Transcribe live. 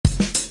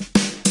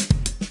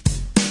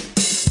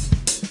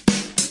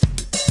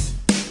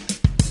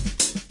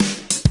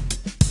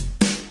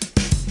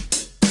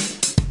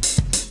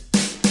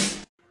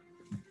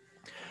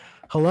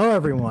Hello,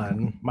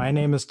 everyone. My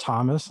name is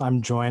Thomas.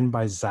 I'm joined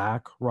by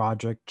Zach,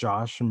 Roderick,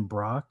 Josh, and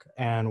Brock,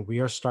 and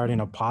we are starting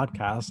a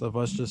podcast of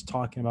us just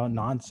talking about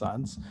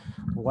nonsense.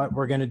 What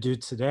we're going to do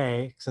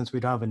today, since we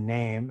don't have a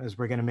name, is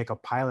we're going to make a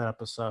pilot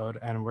episode,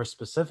 and we're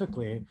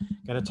specifically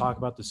going to talk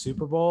about the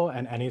Super Bowl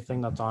and anything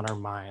that's on our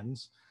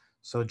minds.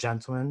 So,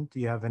 gentlemen,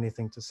 do you have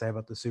anything to say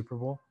about the Super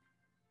Bowl?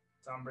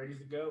 Tom Brady's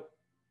the GOAT.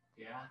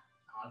 Yeah,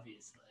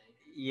 obviously.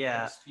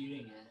 Yeah,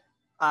 Disputing it.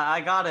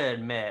 I gotta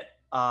admit,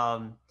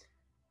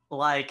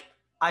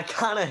 I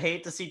kind of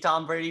hate to see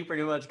Tom Brady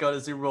pretty much go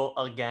to Super Bowl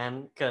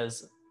again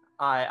because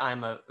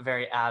I'm a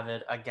very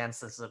avid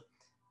against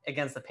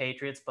the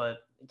Patriots, but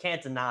you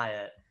can't deny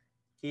it.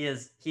 He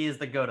is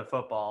the GOAT of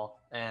football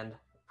and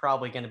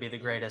probably going to be the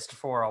greatest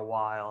for a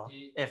while,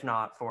 if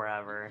not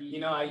forever.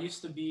 You know, I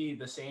used to be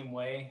the same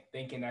way,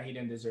 thinking that he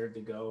didn't deserve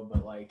to go,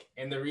 but like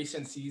in the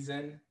recent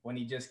season, when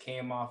he just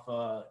came off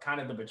kind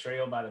of the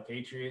betrayal by the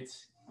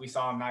Patriots, we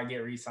saw him not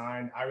get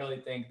re-signed. I really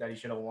think that he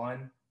should have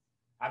won.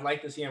 I'd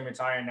like to see him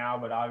retire now,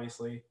 but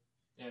obviously,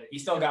 he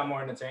still got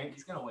more in the tank.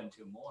 He's gonna win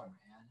 2 more,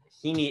 man.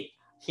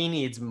 He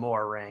needs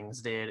more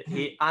rings, dude.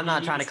 I'm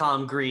not trying to call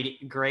him greedy,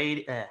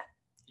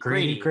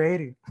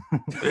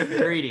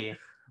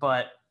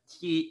 but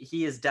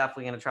he is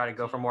definitely going to try to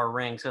go for more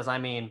rings because I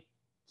mean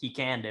he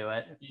can do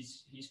it.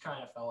 He's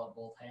trying to fill up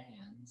both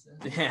hands.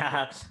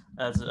 Yeah,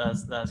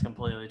 that's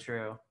completely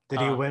true. Did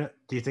he win?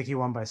 Do you think he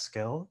won by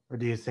skill, or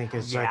do you think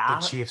it's like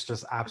the Chiefs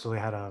just absolutely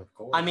had a?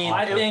 I mean,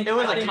 I think it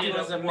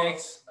was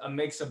a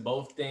mix of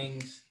both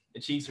things. The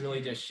Chiefs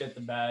really just shit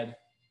the bed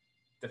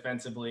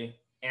defensively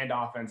and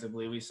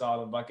offensively. We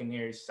saw the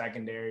Buccaneers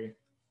secondary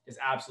just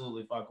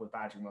absolutely fuck with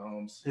Patrick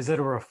Mahomes. Is it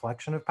a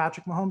reflection of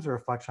Patrick Mahomes or a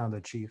reflection on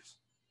the Chiefs?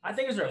 I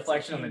think it's a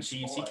reflection on the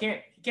Chiefs. He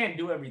can't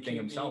do everything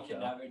himself. He can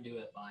never do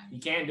it by himself. He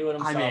can't do it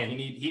himself. I mean,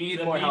 he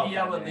needed more help. The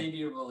media would lead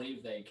you to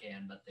believe they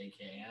can, but they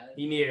can't.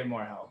 He needed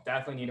more help.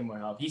 Definitely needed more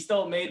help. He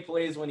still made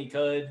plays when he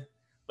could,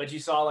 but you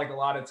saw like a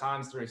lot of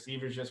times the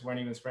receivers just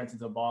weren't even sprinting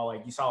to the ball.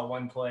 Like you saw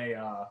one play,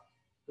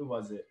 who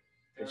was it?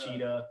 The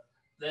cheetah.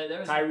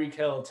 Tyreek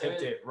Hill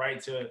tipped it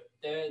right to it.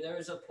 There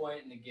was a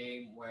point in the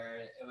game where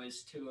it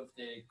was 2 of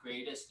the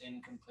greatest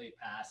incomplete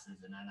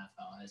passes in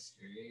NFL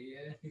history.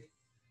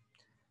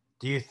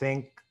 Do you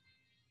think?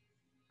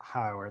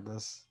 How I word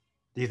this?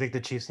 Do you think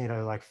the Chiefs need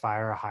to like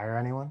fire or hire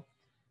anyone?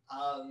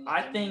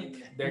 I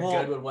think they're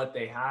good with what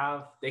they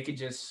have. They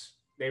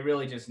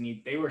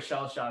were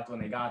shell shocked when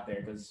they got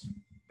there because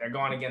they're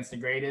going against the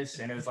greatest,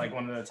 and it was like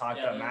one of the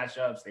talked up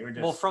matchups. They were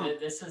just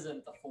this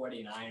isn't the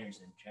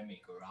 49ers and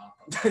Jimmy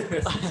Garoppolo.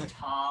 This is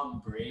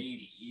Tom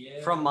Brady.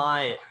 From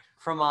my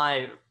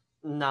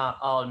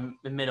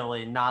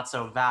admittedly not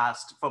so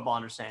vast football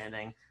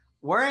understanding,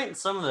 weren't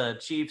some of the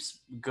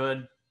Chiefs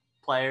good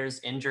players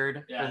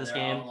injured for this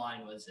game? Yeah,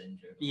 line was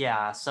injured.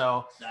 Yeah,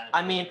 so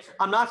I mean,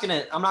 I'm not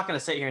gonna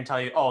sit here and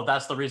tell you, oh,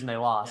 that's the reason they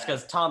lost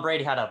because Tom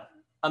Brady had a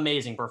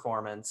amazing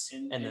performance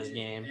in this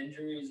game.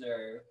 Injuries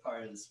are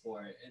part of the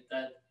sport.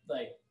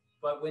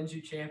 What wins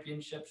you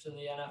championships in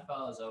the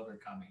NFL is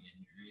overcoming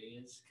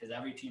injuries because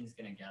every team's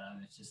gonna get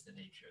them. It's just the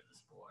nature of the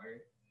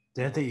sport.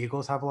 Didn't the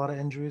Eagles have a lot of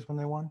injuries when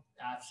they won?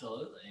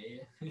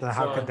 Absolutely. Then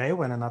how could they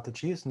win and not the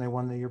Chiefs, and they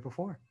won the year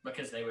before?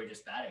 Because they were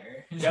just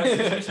better.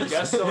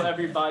 Just so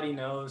everybody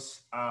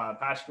knows,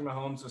 Patrick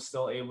Mahomes was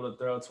still able to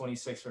throw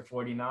 26 for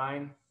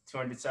 49,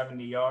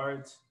 270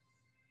 yards.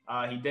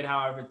 He did,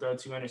 however, throw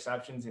 2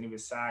 interceptions, and he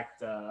was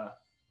sacked a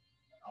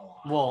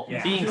lot. Well,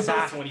 being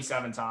sacked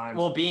 27 times.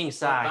 Well, being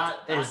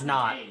sacked is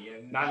not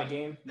in the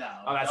game. No.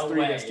 Oh, that's no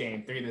 3 way. this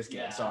game. 3 this game.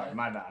 Yeah. Sorry,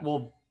 my bad.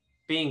 Well,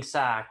 being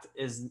sacked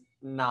is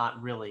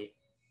not really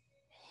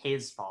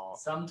his fault.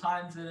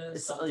 Sometimes it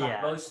is.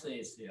 Mostly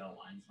it's the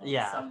O-line's fault.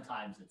 Yeah.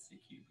 Sometimes it's the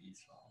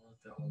QB's fault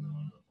if they're holding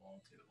on to the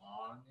ball too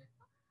long.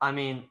 I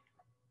mean,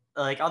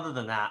 like other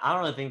than that, I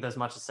don't really think there's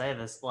much to say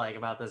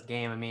about this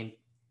game. I mean,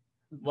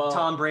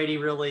 Tom Brady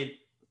really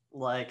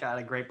had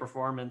a great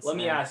performance. Let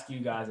me ask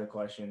you guys a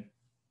question.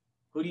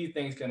 Who do you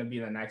think is going to be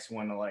the next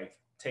one to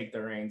take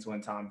the reins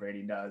when Tom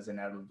Brady does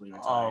inevitably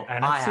retire?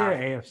 NFC or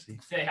AFC?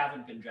 If they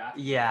haven't been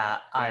drafted. Yeah,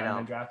 I haven't don't.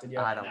 Been drafted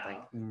yet? I don't No.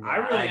 think. I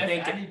really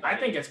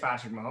think it's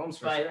Patrick Mahomes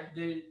for sure.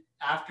 Dude,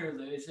 after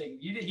losing,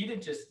 he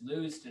didn't just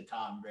lose to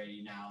Tom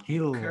Brady. Now he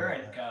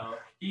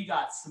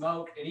got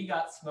smoked, and he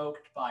got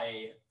smoked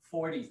by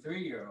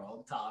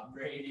 43-year-old Tom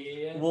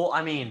Brady. Well,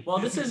 I mean,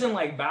 this isn't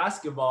like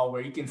basketball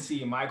where you can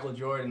see Michael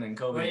Jordan and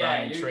Kobe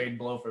Bryant trade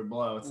blow for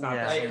blow. It's not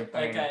the same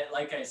thing.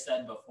 Like I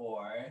said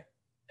before,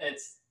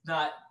 it's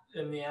not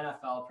in the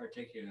NFL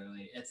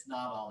particularly. It's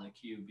not all the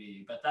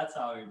QB, but that's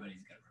how everybody's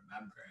gonna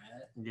remember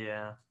it.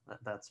 Yeah,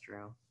 that's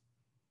true.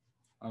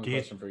 I have a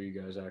question for you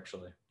guys,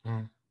 actually.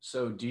 Mm.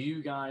 So, do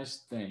you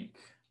guys think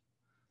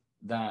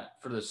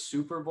that for the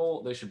Super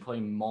Bowl they should play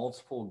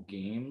multiple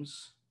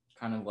games,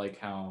 kind of like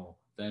how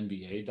the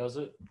NBA does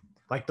it?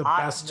 Like the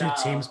best 2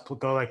 teams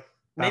go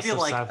Best Maybe of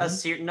like seven? a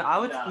series. No, I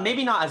would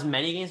maybe not as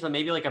many games, but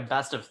maybe like a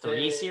best of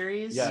 3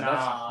 series. Yeah,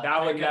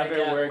 that would they're gonna never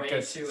get work way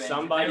because too injured.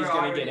 somebody's They were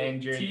gonna get already-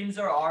 injured. Teams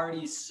are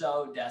already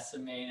so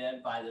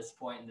decimated by this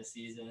point in the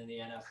season in the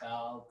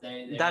NFL.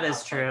 They That are is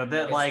not true. playing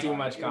That, very like, too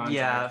much hard. contact.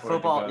 yeah, for it to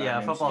football. go that Yeah,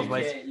 many football's You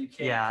way. series.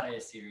 can't yeah. play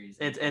a series.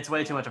 It's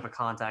way too much of a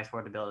contact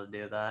sport to be able to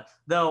do that.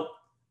 Though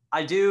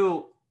I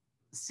do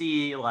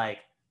see like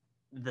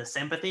the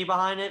sympathy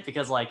behind it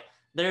because like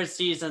there's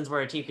seasons where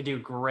a team could do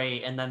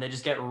great and then they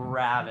just get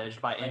ravaged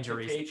by like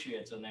injuries. The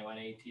Patriots when they went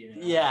 18.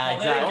 Yeah,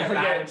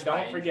 exactly.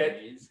 Don't forget.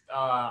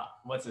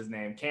 What's his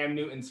name? Cam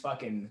Newton's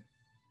fucking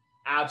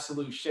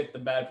absolute shit the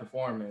bed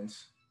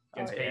performance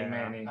against Peyton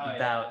Manning. Oh,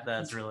 yeah.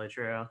 That's really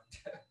true.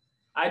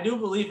 I do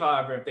believe,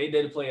 however, if they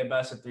did play a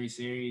best of 3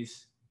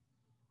 series,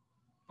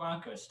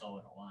 Broncos still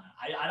would have won.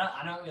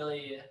 I don't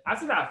really.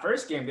 after that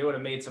first game, they would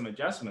have made some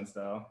adjustments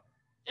though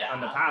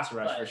on the pass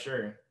rush for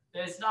sure.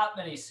 There's not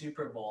many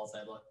Super Bowls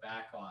I look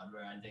back on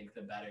where I think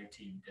the better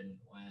team didn't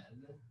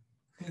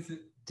win.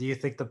 Do you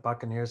think the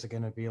Buccaneers are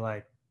going to be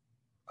like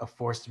a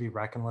force to be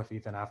reckoned with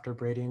even after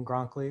Brady and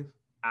Gronk leave?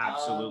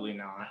 Absolutely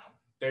not.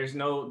 There's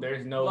no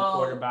Well-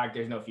 quarterback.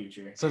 There's no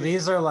future. So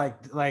these are like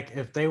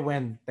if they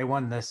won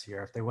this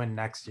year. If they win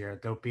next year,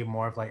 they'll be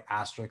more of like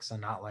asterisks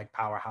and not like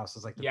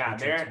powerhouses like the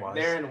Patriots was.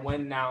 they're in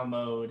win now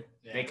mode.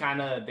 Yeah. They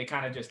kind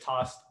of just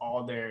tossed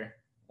all their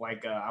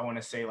I want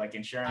to say like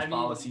insurance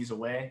policies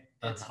away.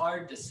 It's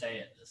hard to say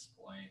at this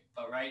point,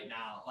 but right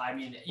now, I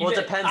mean, Well, it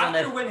even depends on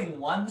after if- winning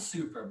one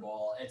Super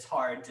Bowl, it's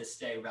hard to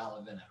stay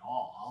relevant at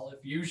all.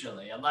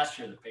 Usually, unless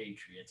you're the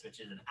Patriots,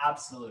 which is an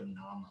absolute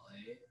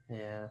anomaly.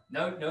 Yeah.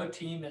 No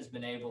team has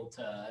been able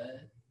to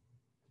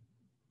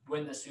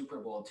win the Super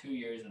Bowl 2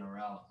 years in a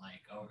row in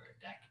like over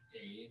a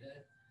decade.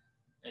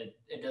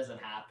 It doesn't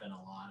happen a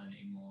lot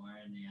anymore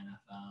in the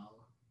NFL.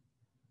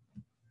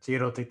 So you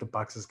don't think the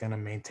Bucs is going to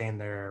maintain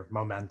their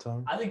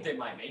momentum? I think they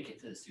might make it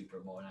to the Super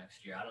Bowl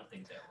next year. I don't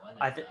think they'll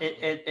win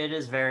it. It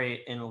is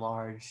very in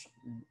large,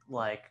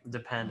 like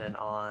dependent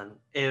on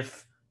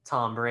if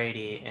Tom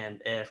Brady and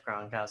if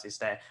Gronkowski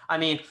stay. I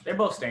mean, They're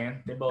both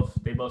staying. They both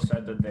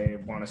said that they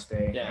want to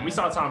stay. Yeah. And we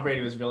saw Tom Brady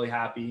was really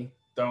happy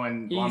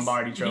throwing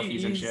Lombardi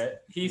trophies and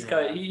shit.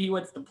 He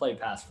wants to play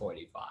past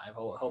 45.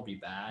 He'll be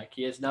back.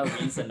 He has no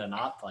reason to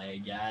not play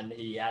again.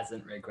 He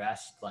hasn't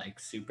regressed like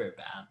super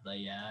badly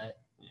yet.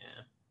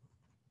 yeah.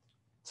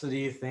 So do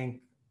you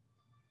think,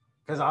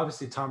 because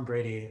obviously Tom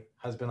Brady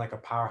has been like a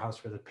powerhouse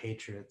for the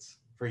Patriots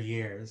for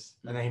years,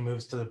 and then he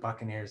moves to the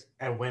Buccaneers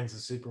and wins the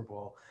Super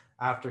Bowl.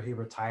 After he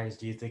retires,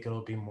 do you think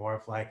it'll be more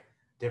of like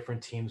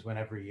different teams win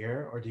every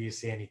year, or do you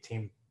see any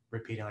team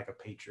repeating like a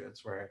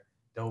Patriots where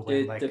they'll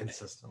win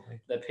consistently?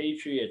 The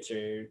Patriots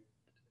are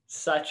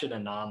such an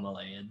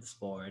anomaly in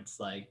sports.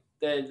 Like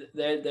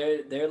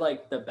they're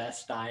like the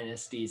best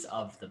dynasties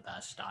of the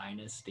best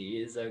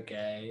dynasties.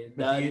 Okay,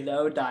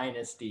 no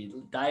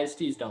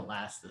dynasties don't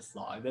last this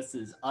long. This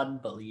is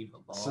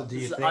unbelievable. So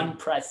this is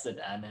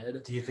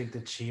unprecedented. Do you think the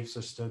Chiefs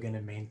are still going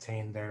to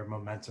maintain their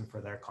momentum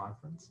for their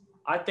conference?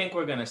 I think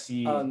we're gonna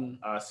see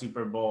a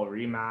Super Bowl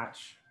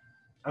rematch.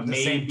 Of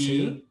the same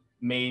two?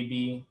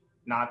 Maybe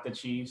not the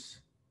Chiefs,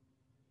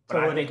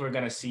 but I think we're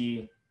gonna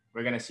see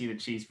the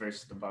Chiefs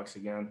versus the Bucs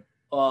again.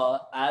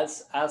 Well,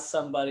 as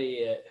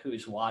somebody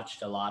who's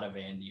watched a lot of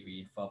Andy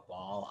Reid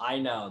football, I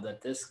know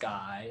that this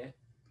guy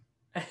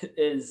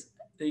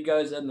he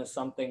goes into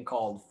something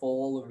called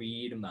full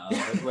Reid mode,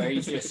 where he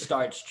just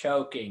starts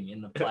choking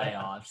in the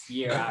playoffs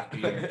year after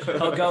year.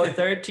 He'll go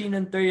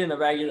 13-3 in the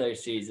regular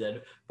season,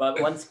 but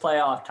once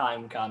playoff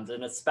time comes,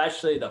 and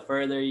especially the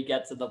further he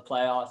gets in the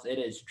playoffs, it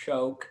is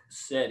choke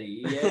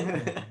city.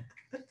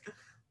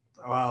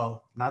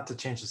 Well, not to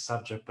change the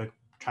subject, but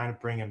trying to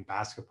bring in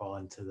basketball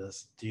into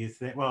this. Do you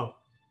think, well,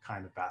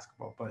 kind of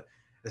basketball, but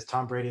is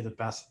Tom Brady the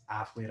best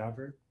athlete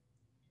ever?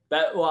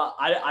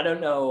 I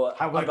don't know.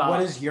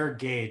 What is your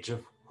gauge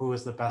of who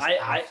is the best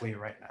athlete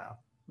right now?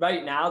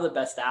 Right now, the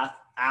best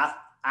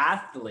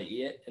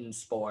athlete in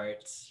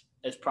sports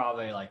is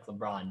probably like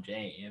LeBron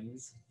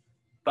James.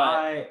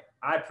 But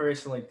I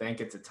personally think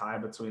it's a tie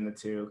between the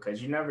two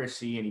because you never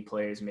see any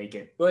players make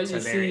it to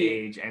their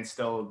age and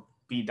still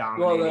be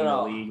dominating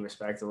the league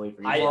respectively.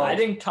 I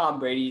think Tom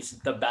Brady's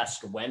the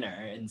best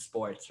winner in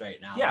sports right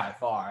now by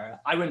far.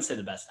 I wouldn't say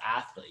the best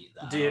athlete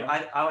though. Dude,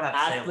 I would have to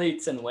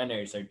athletes and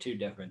winners are two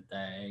different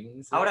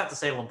things. I would have to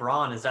say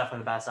LeBron is definitely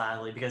the best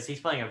athlete because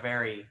he's playing a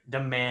very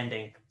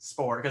demanding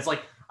sport. Because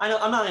like I'm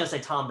not gonna say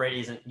Tom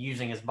Brady isn't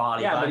using his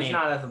body. Yeah, but he's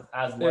not as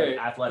athletic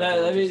as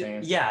what you're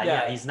saying.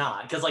 Yeah, he's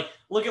not. Because like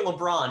look at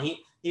LeBron,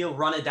 he'll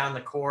run it down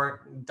the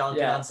court, dunk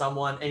it on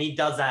someone, and he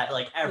does that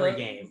like every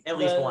game, at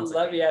least once.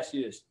 Let me ask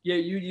you this: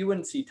 you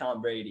wouldn't see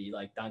Tom Brady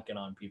like dunking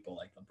on people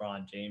like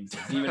LeBron James,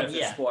 even if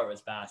the sport was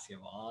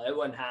basketball. It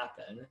wouldn't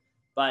happen.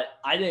 But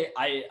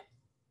I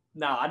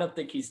don't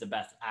think he's the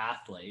best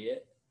athlete.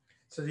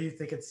 So do you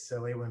think it's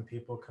silly when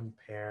people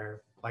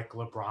compare like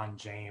LeBron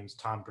James,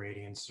 Tom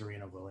Brady, and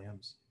Serena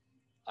Williams?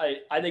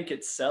 I think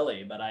it's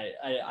silly, but I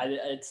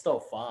it's still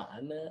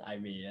fun. I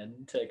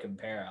mean, to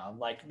compare them,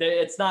 like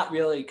it's not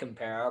really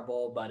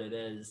comparable, but it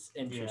is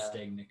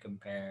interesting to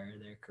compare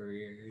their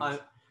careers.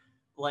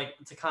 Like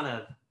to kind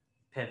of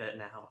pivot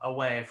now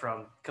away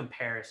from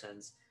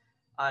comparisons.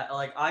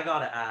 I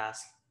gotta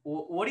ask,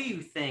 what do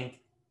you think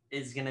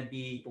is gonna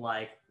be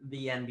like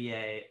the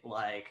NBA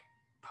like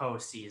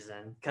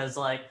postseason? Because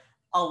like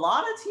a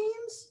lot of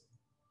teams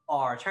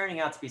are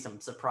turning out to be some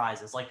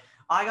surprises. Like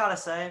I gotta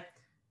say,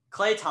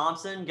 Klay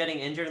Thompson getting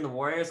injured in the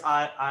Warriors,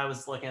 I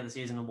was looking at the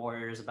season of the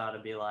Warriors about to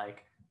be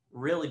like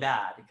really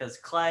bad because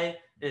Klay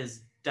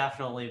is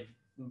definitely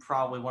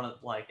probably one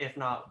of like, if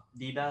not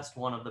the best,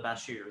 one of the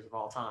best shooters of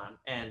all time.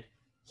 And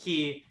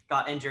he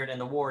got injured and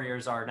the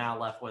Warriors are now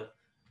left with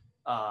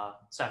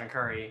Stephen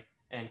Curry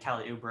and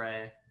Kelly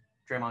Oubre,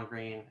 Draymond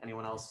Green,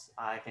 anyone else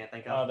I can't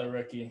think of. The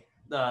rookie.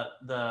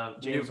 The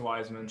James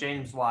Wiseman.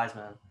 James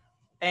Wiseman.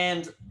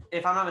 And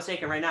if I'm not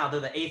mistaken, right now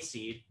they're the 8th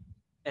seed.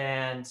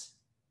 And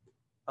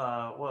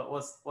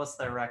what's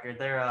their record?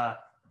 They're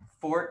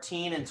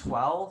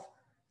 14-12.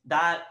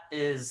 That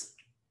is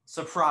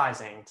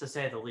surprising to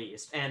say the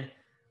least. And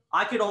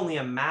I could only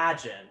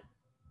imagine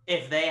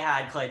if they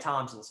had Klay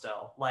Thompson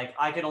still. Like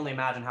I could only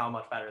imagine how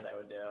much better they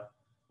would do.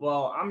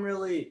 Well,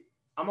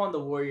 I'm on the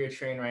Warrior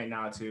train right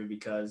now too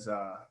because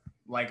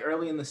like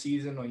early in the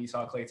season when you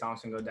saw Klay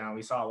Thompson go down,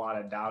 we saw a lot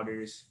of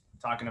doubters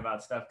talking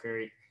about Steph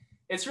Curry.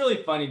 It's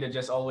really funny to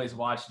just always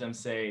watch them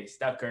say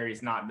Steph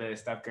Curry's not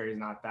this, Steph Curry's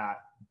not that.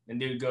 And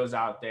dude goes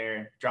out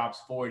there, drops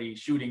 40,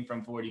 shooting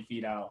from 40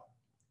 feet out.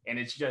 And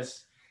it's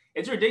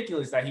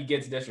ridiculous that he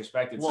gets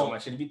disrespected so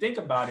much. And if you think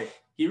about it,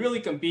 he really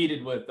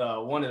competed with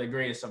one of the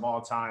greatest of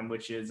all time,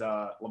 which is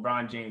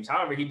LeBron James.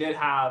 However, he did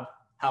have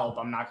help.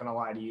 I'm not going to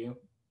lie to you.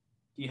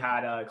 He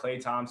had Klay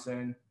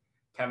Thompson,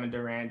 Kevin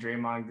Durant,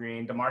 Draymond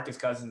Green, DeMarcus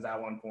Cousins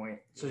at one point.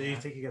 So do you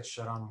think he gets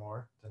shit on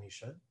more than he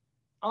should?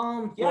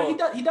 Yeah,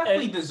 he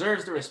definitely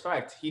deserves the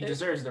respect. He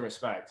deserves the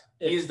respect.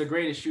 He is the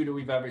greatest shooter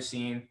we've ever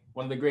seen.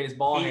 One of the greatest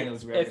ball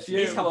handlers we've ever seen.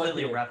 He's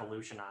completely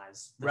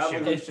revolutionized the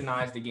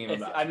game of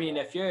basketball. I mean,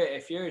 if you're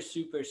a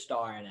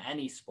superstar in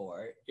any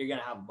sport, you're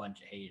gonna have a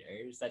bunch of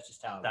haters. That's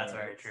just how it That's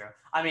works. very true.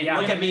 I mean, yeah,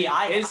 look at me.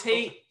 His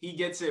hate, he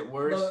gets it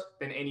worse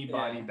than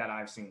anybody that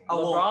I've seen.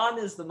 LeBron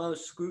is the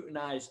most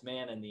scrutinized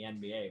man in the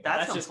NBA. But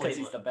that's just because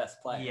he's the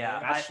best player. Yeah,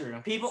 that's true.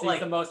 People he's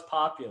the most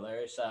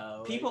popular.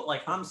 So people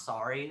like I'm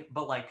sorry,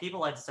 but like people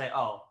like to say,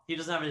 oh, he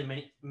doesn't have as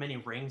many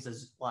rings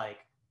as like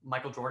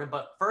Michael Jordan.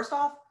 But first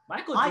off,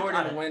 Michael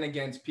Jordan went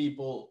against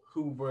people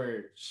who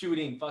were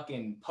shooting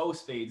fucking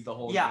post fades the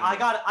whole game. Yeah, I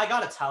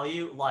gotta tell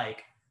you,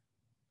 like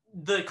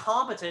the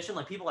competition,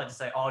 like people like to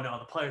say, oh no,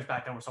 the players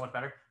back then were so much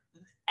better.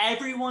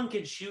 Everyone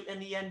can shoot in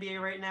the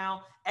NBA right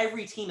now.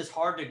 Every team is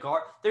hard to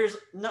guard. There's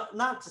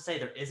not to say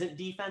there isn't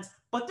defense,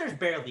 but there's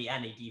barely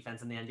any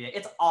defense in the NBA.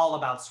 It's all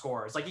about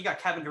scores. Like you got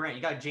Kevin Durant,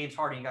 you got James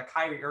Harden, you got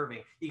Kyrie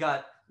Irving, you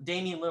got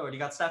Damian Lillard, you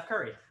got Steph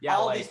Curry. Yeah,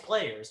 all these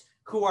players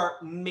who are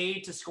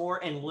made to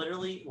score and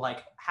literally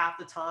like half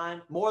the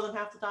time, more than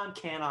half the time,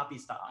 cannot be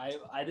stopped.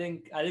 I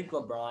think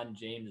LeBron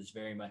James is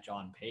very much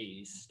on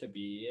pace to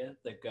be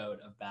the GOAT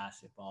of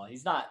basketball.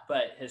 He's not,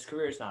 but his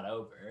career is not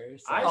over.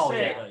 So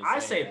I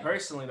say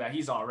personally that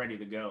he's already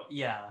the GOAT.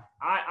 Yeah.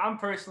 I'm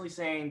personally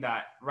saying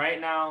that right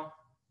now,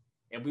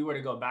 if we were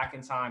to go back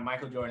in time,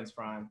 Michael Jordan's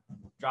prime,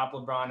 drop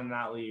LeBron in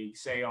that league,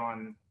 say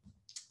on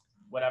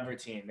whatever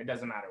team, it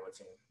doesn't matter what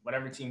team,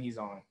 whatever team he's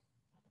on.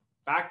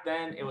 Back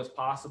then, it was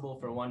possible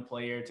for one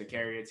player to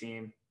carry a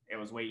team. It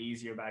was way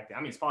easier back then.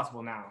 I mean, it's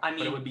possible now,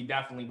 but it would be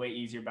definitely way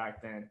easier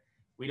back then.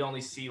 We'd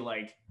only see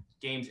like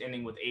games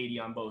ending with 80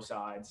 on both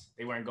sides.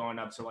 They weren't going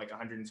up to like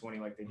 120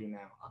 like they do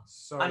now.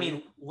 So I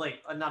mean, like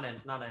not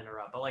to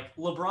interrupt, but like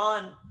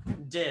LeBron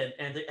did,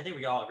 and I think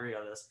we all agree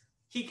on this.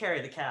 He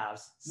carried the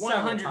Cavs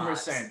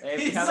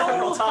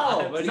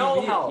 100%.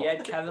 No help. He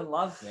had Kevin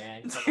Love,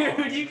 man. Dude,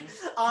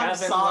 I'm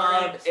Kevin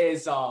sorry. Love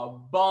is a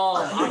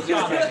bum.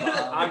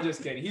 I'm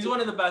just kidding. He's one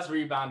of the best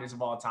rebounders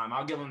of all time.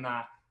 I'll give him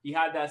that. He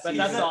had that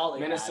season in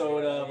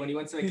Minnesota when he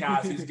went to the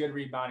Cavs. He was a good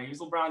rebounder. He was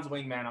LeBron's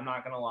wingman. I'm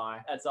not gonna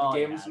lie. That's all. He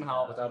gave him some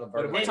help.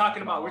 But we're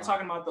talking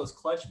about those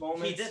clutch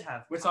moments. He did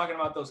have. We're talking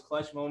about those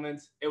clutch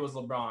moments. It was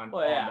LeBron.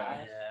 Well,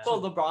 yeah.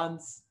 Well, LeBron.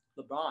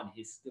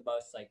 He's the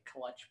most like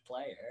clutch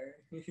player.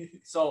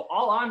 So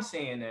all I'm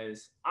saying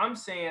is,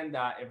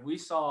 that if we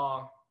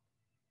saw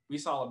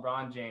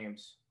LeBron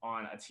James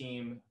on a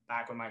team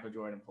back when Michael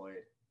Jordan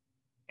played,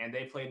 and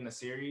they played in the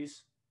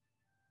series,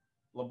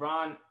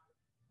 LeBron.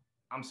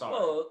 I'm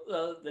sorry.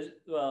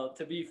 Well,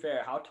 to be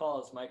fair, how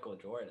tall is Michael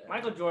Jordan?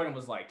 Michael Jordan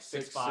was like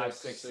 6'5",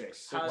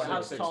 6'6". How tall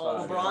is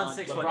LeBron?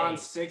 6'8".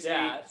 LeBron's 6'8".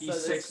 Yeah, He's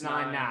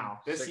 6'9"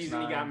 now. This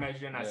season he got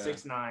measured in at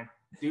 6'9".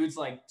 Dude's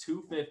like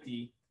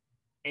 250.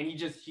 and he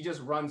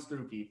just runs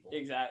through people.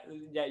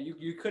 Exactly. Yeah,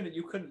 you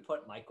couldn't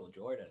put Michael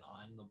Jordan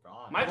on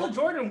LeBron. Michael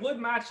Jordan would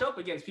match up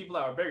against people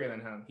that were bigger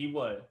than him. He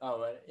would. Oh,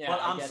 but yeah. but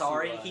I I'm guess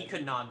sorry, would. he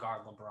could not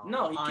guard LeBron.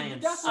 No, he I can- am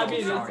that's- so I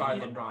mean, sorry. guard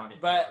he did LeBron. not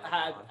But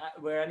guard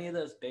LeBron. were any of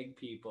those big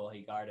people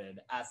he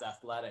guarded as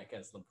athletic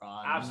as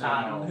LeBron?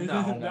 Absolutely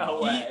no. no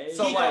way.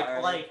 So He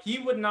like he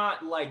would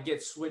not like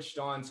get switched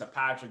on to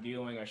Patrick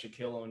Ewing or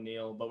Shaquille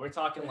O'Neal, but we're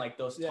talking like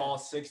those Yeah. tall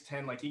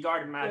 6'10", like he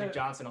guarded Magic Yeah.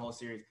 Johnson the whole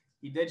series.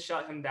 He did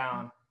shut him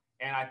down,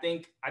 and I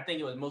think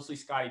it was mostly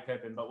Scottie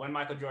Pippen, but when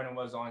Michael Jordan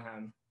was on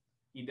him,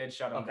 he did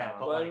shut him Okay, down.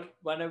 but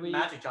when are we?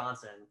 Magic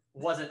Johnson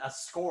wasn't a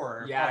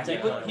scorer. Yeah, he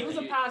was- he was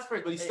a pass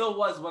first, but he still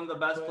was one of the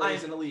best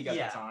players in the league at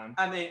yeah. the time.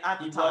 I mean, at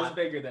the He time, was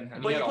bigger than him.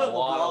 And But he you had a put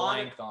lot LeBron- of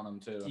length on him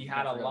too. He Don't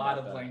had a forget lot about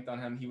of that. length on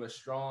him. He was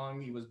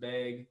strong. He was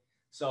big.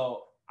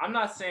 So I'm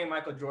not saying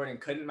Michael Jordan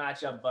couldn't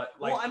match up, but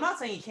like well, I'm not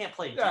saying he can't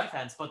play Yeah.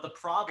 defense, but the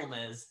problem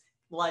is,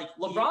 like,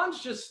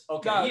 LeBron's just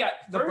okay.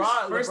 No,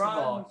 First of LeBron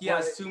all, he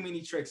has was- too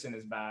many tricks in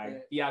his bag. Yeah.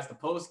 He has the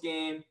post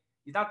game.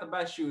 He's not the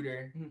best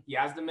shooter. Mhm. He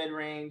has the mid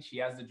range. He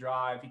has the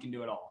drive. He can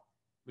do it all.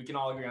 We can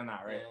all agree on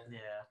that, right? yeah.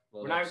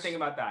 Well, We're not even that's-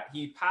 thinking about that.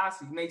 He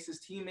passes. He makes his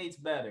teammates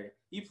better.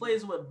 He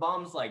plays with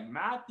bums like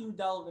Matthew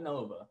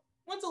Dellavedova.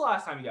 When's the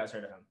last time you guys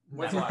heard of him?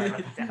 When's the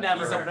last time?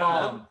 Never He's a heard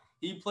of him. bum.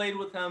 He played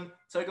with him,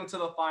 took him to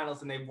the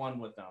finals, and they won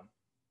with them.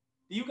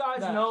 Do you guys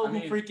No, know I who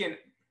mean- freaking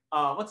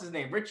what's his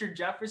name? Richard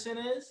Jefferson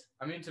is?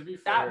 I mean, to be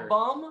That fair,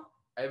 bum?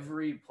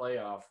 every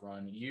playoff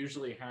run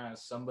usually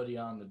has somebody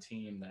on the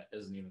team that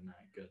isn't even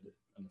that good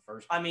in the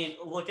first. I mean,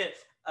 look at.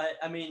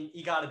 I mean,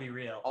 you got to be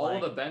real. All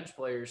like, the bench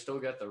players still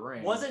get the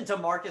ring. wasn't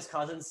DeMarcus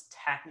Cousins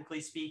technically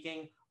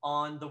speaking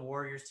on the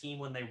Warriors team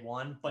when they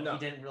won, but No. he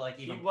didn't really like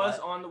He even. was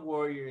play? on the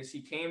Warriors.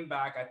 He came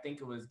back, I think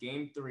it was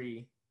game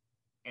 3,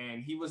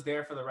 and he was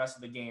there for the rest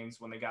of the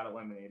games when they got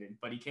eliminated,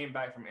 but he came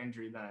back from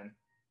injury then.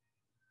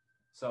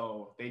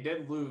 So they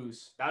did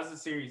lose. That was the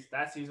series.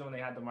 That season when they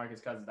had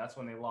DeMarcus Cousins, that's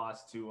when they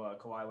lost to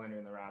Kawhi Leonard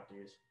and the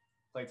Raptors.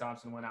 Klay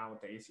Thompson went out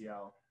with the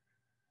ACL.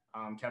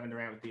 Kevin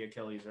Durant with the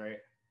Achilles, right?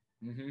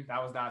 Mm-hmm.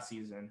 That was that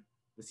season.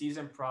 The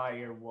season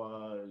prior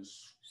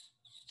was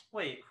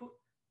Wait, who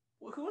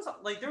was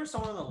like? There was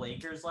someone on the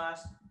Lakers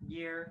last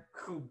year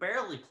who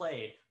barely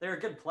played. They were a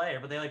good player,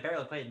 but they like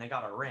barely played and they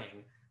got a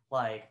ring.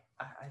 Like,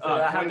 I think,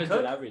 that Quinn happens Cook?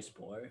 in every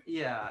sport.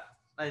 yeah,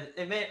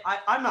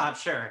 I'm not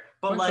sure,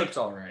 but Quinn like, Cook's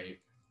all right.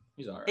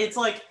 He's all right. it's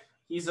like,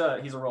 he's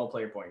a role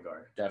player point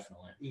guard.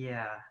 Definitely.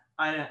 yeah,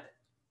 I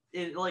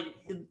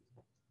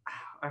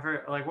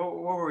forgot, like, what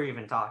were we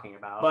even talking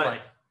about? But-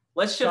 like,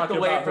 Let's shift Talking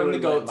away about from who the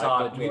we GOAT like,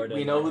 talk. Michael Jordan,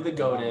 We know who the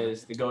GOAT LeBron.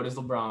 is. The GOAT is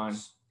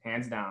LeBron,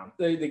 hands down.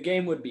 The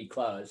game would be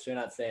close. You're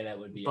not saying it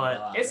would be. But a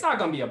blowout. It's not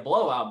gonna be a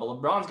blowout, but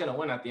LeBron's gonna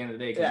win at the end of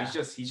the day because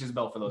Yeah. he's just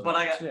built for those. but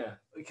I moments. got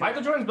Yeah.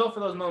 Michael Jordan's built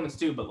for those moments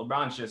too, but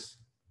LeBron's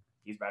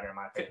he's better in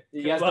my opinion.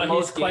 He has Well, the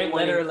most he's quite game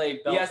winning. literally. He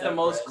built has the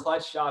most different.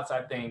 clutch shots,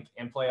 I think,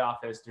 in playoff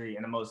history,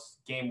 and the most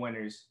game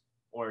winners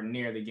or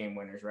near the game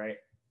winners, right?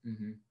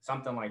 Mm-hmm.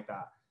 Something like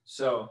that.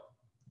 So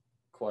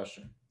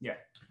Question. Yeah.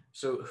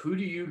 So who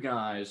do you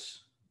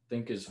guys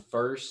think is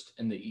first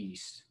in the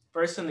East?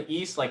 first in the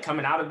East, like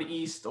coming out of the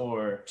East,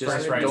 or Just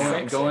first right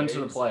now? going to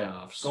the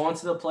playoffs. Going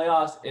to the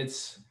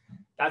playoffs,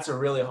 that's a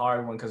really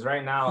hard one because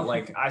right now,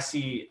 like I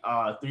see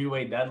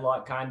three-way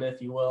deadlock, kind of, if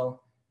you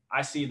will.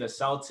 I see the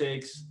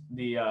Celtics,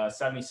 the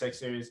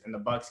 76ers, and the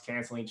Bucks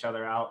canceling each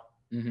other out.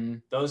 Mm-hmm.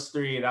 Those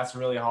three, that's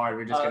really hard.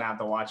 We're just gonna have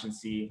to watch and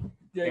see.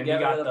 Yeah, And get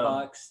we got rid of the the-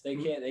 Bucks. They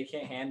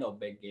can't handle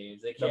big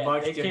games. They The can't.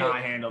 Bucks they do can't,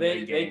 not handle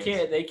They, big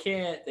games.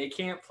 they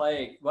can't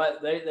play.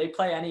 But they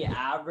play any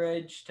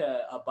average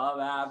to above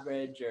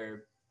average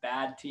or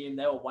bad team.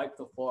 They will wipe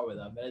the floor with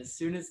them. As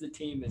soon as the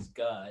team is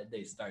good,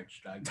 they start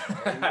struggling.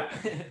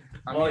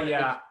 Well,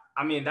 yeah.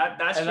 I mean that's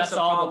and just that's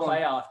a all problem. the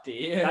playoff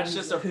team. That's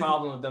just a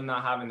problem of them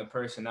not having the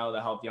personnel to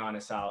help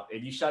Giannis out.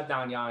 If you shut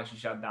down Giannis, you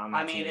shut down. That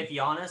I mean, team. if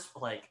Giannis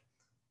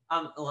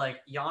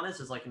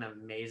Giannis is like an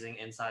amazing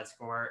inside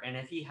scorer, and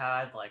if he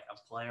had like a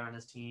player on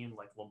his team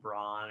like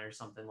LeBron or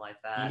something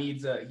like that, he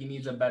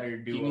needs a better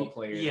duo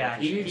player. yeah,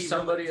 He needs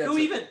somebody that's who a-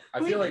 even I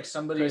who feel even- like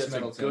somebody Chris that's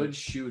Middleton. a good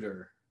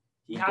shooter.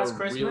 he has They're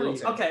Chris really-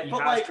 Middleton. Okay, he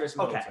but has like- Chris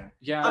okay. Middleton.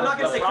 Yeah, I'm not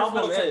gonna The say Chris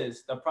problem Middleton-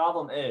 the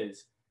problem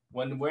is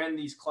when we're in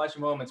these clutch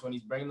moments when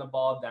he's bringing the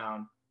ball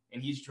down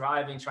and he's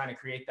driving, trying to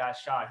create that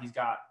shot. He's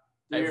got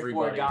three or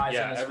four guys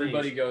in his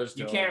everybody face. goes to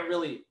You him. can't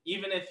really,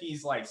 even if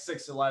he's like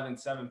 6'11",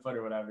 7 foot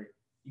or whatever,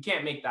 you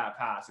can't make that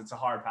pass. It's a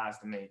hard pass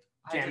to make.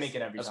 You can't make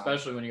it every time.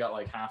 especially when you got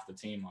like half the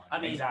team on. I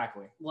mean,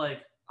 Exactly.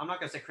 like I'm not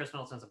gonna say Chris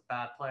Middleton's a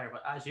bad player,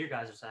 but as you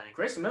guys are saying,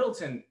 Chris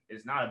Middleton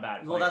is not a bad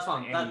player. well, that's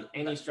in one.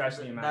 any stretch of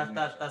the imagination.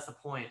 That's the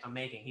point I'm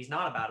making. He's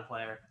not a bad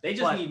player. They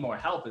just but- need more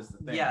help is the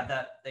thing. Yeah,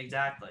 that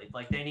exactly.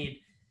 Like they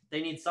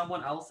need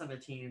someone else on the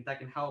team that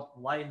can help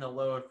lighten the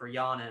load for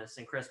Giannis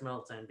and Chris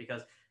Middleton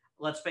because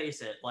let's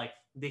face it, like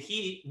the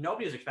Heat,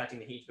 nobody was expecting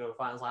the Heat to go to the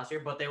finals last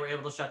year, but they were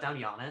able to shut down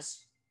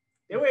Giannis.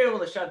 They were able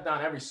to shut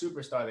down every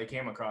superstar they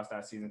came across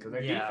that season because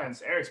their Yeah.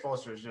 defense, Eric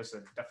Spoelstra is just a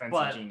defensive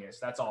But- genius.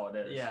 That's all it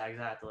is. Yeah,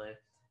 exactly.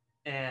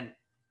 And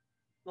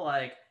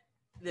like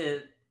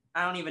the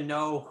I don't even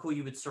know who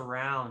you would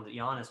surround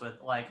Giannis with.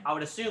 Like, I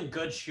would assume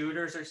good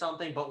shooters or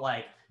something, but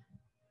like,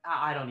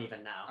 I don't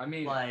even know. I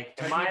mean, like,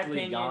 in my technically,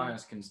 opinion-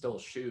 Giannis can still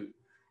shoot.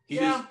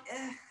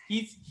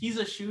 He's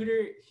a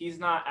shooter. He's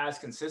not as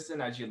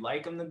consistent as you'd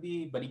like him to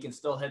be, but he can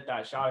still hit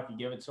that shot if you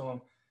give it to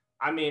him.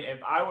 I mean, if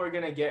I were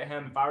gonna get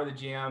him, if I were the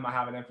GM, I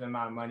have an infinite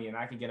amount of money and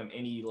I could get him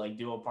any like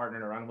dual partner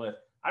to run with,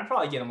 I'd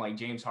probably get him like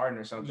James Harden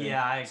or something.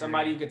 Yeah, I agree.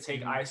 Somebody who could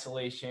take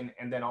isolation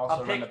and then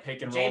also run the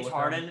pick and roll. James with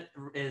Harden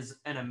him. is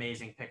an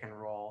amazing pick and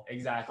roll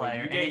Exactly. player.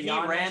 You And get if he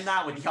Giannis ran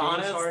that with and James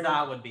Giannis, Harden,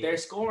 that would be. They're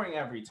scoring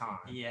every time.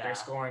 Yeah. They're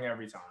scoring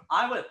every time.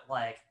 I would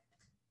like.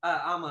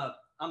 I'm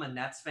a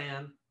Nets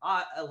fan.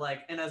 I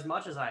like, and as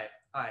much as I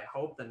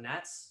hope the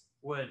Nets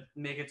would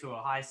make it to a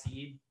high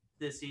seed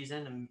this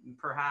season and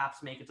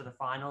perhaps make it to the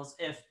finals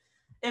if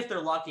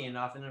they're lucky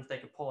enough and if they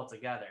could pull it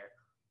together.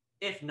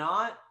 If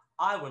not,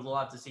 I would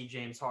love to see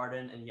James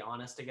Harden and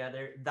Giannis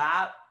together.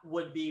 That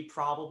would be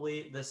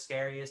probably the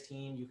scariest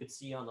team you could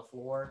see on the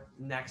floor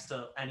next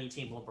to any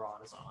team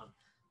LeBron is on.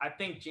 I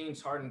think James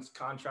Harden's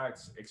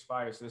contract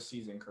expires this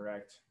season,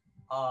 correct?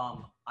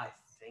 I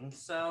think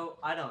so.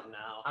 I don't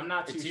know. I'm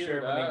not too It's either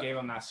sure when they that- gave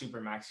him that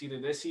super max, either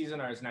this season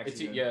or his next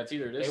season. It's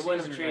either this They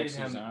wouldn't season have or next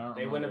traded him. season. I don't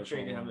They remember wouldn't have which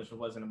traded one. him if it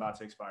wasn't about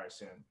to expire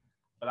soon.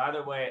 But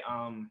either way,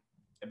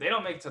 if they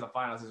don't make it to the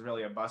finals, it's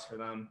really a bust for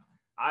them.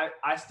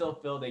 I still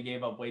feel they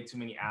gave up way too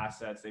many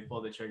assets. They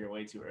pulled the trigger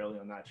way too early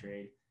on that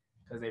trade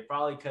because they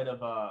probably could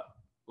have,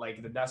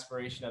 like the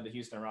desperation of the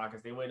Houston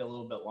Rockets. They waited a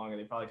little bit longer.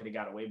 They probably could have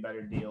got a way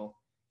better deal,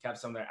 kept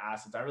some of their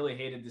assets. I really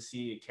hated to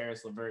see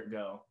Karis LeVert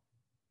go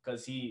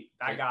because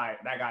that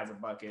guy's a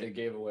bucket. They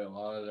gave away a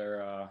lot of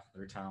their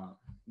talent.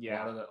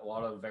 Yeah. A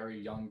lot of very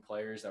young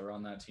players that were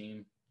on that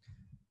team.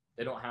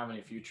 They don't have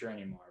any future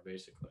anymore,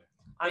 basically.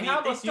 I They mean,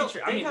 have they a still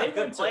future. they have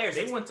good players.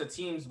 They went to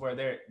teams where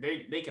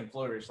they can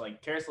flourish.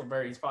 Like Karis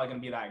LeVert, he's probably gonna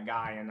be that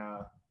guy in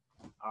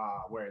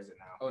where is it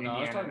now? Oh no, I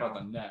was Indiana talking about now.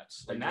 the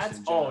Nets. The like, just Nets.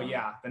 in Oh general.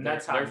 yeah, the Their-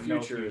 Nets their have no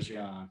future is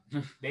future. gone.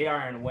 They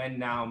are in win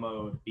now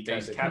mode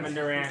because Basically. Kevin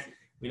Durant.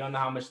 We don't know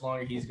how much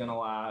longer he's gonna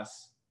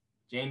last.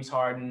 James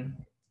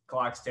Harden,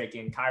 clock's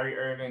ticking. Kyrie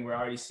Irving, we're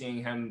already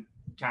seeing him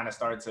kind of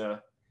start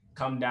to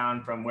come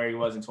down from where he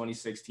was in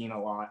 2016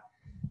 a lot.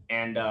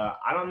 And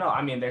I don't know.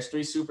 I mean, there's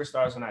 3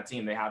 superstars on that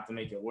team. They have to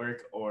make it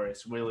work, or it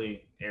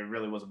really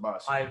was a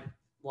bust.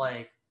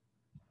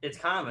 It's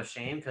kind of a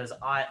shame because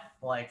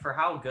for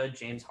how good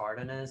James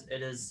Harden is,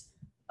 it is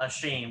a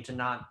shame to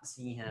not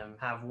see him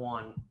have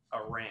won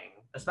a ring,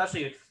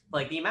 especially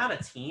like the amount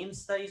of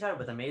teams that he's had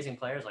with amazing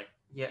players. Like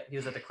he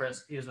was with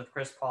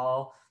Chris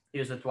Paul, he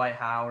was with Dwight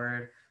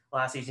Howard.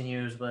 Last season he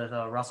was with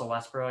Russell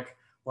Westbrook.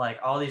 Like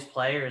all these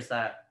players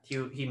that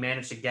he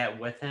managed to get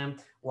with him,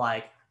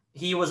 like.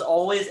 He was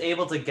always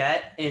able to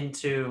get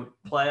into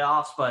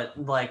playoffs, but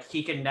like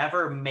he could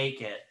never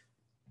make it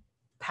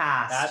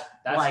past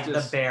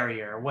the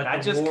barrier with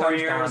that the just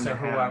comes down Warriors to or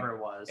him. whoever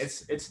it was.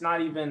 It's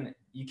not even,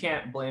 you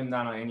can't blame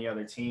that on any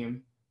other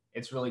team.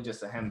 It's really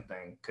just a him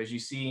thing because you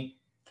see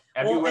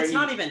everywhere. Well, it's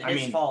not even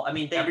his fault. I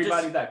mean,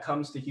 everybody that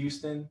comes to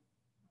Houston,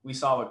 we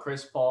saw with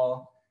Chris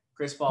Paul.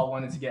 Chris Paul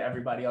wanted to get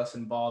everybody else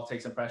involved,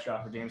 take some pressure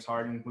off of James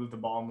Harden, move the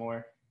ball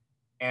more.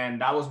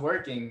 And that was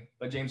working,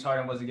 but James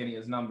Harden wasn't getting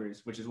his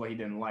numbers, which is what he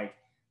didn't like.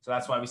 So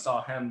that's why we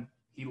saw him.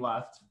 He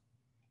left.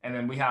 And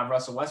then we have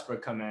Russell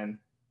Westbrook come in.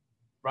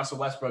 Russell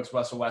Westbrook's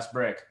Russell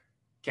Westbrook.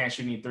 Can't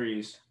shoot any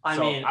threes. I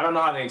don't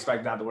know how they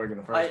expect that to work in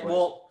the first place.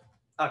 Well,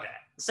 okay.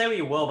 Say what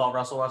you will about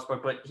Russell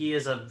Westbrook, but he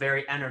is a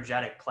very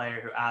energetic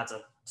player who adds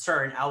a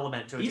certain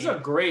element to a He's team. a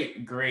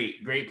great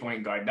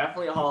point guard.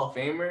 Definitely a Hall of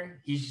Famer.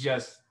 He's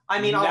just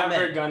I'll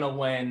never admit, gonna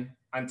win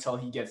until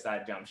he gets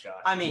that jump shot.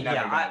 I mean, Never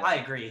yeah, gonna I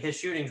win. agree. His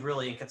shooting's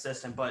really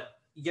inconsistent, but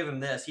give him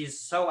this. He's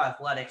so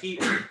athletic.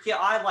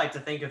 I like to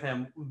think of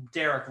him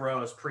Derrick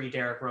Rose,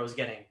 pre-Derrick Rose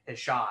getting his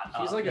shot.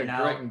 He's like a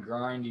grit and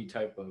grindy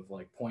type of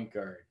like point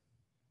guard.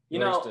 He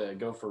likes to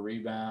go for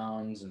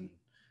rebounds and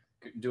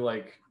do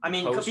like. I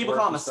mean, post people work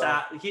call him and a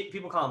stuff. stat.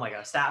 People call him like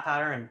a stat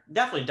pattern, and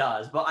definitely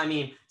does. But I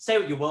mean, say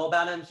what you will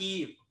about him,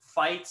 he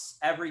fights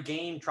every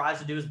game, tries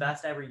to do his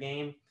best every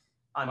game.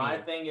 My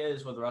thing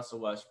is with Russell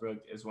Westbrook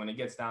is when it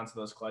gets down to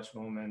those clutch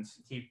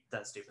moments, he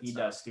does stupid he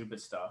stuff. does stupid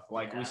stuff.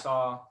 Like Yeah. we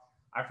saw,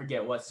 I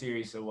forget what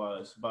series it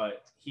was,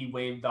 but he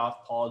waved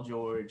off Paul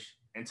George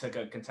and took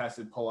a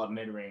contested pull-up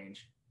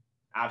mid-range.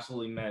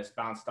 Absolutely missed,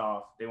 bounced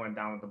off. They went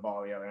down with the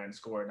ball the other end,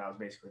 scored. That was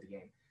basically the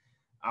game.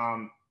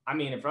 I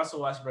mean, if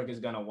Russell Westbrook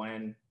is going to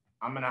win,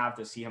 I'm going to have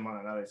to see him on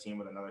another team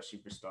with another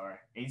superstar.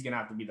 He's going to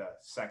have to be the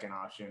second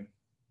option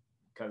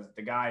because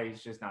the guy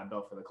is just not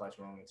built for the clutch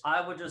moments.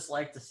 I would just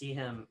like to see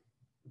him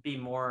be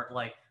more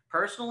like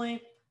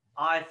personally.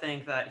 I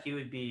think that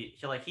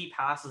he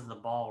passes the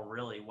ball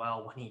really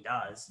well when he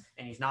does,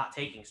 and he's not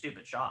taking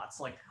stupid shots.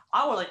 Like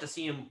I would like to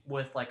see him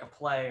with like a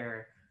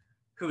player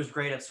who is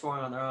great at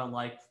scoring on their own.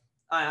 Like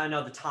I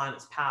know the time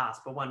has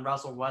passed, but when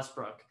Russell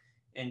Westbrook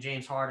and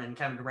James Harden and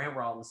Kevin Durant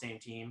were all on the same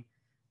team,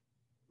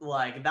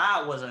 like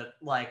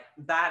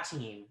that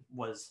team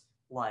was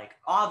like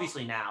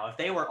obviously now if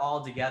they were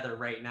all together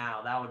right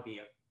now, that would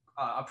be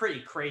a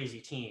pretty crazy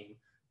team.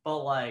 But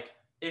like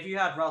if you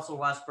had Russell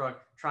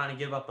Westbrook trying to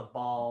give up the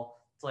ball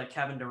to like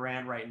Kevin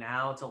Durant right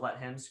now to let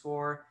him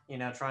score,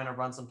 trying to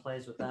run some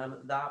plays with them,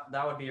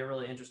 that would be a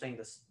really interesting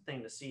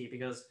thing to see,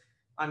 because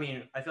I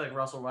mean, I feel like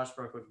Russell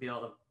Westbrook would be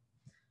able to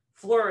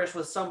flourish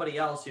with somebody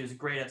else who's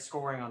great at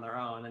scoring on their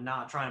own and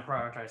not trying to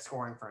prioritize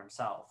scoring for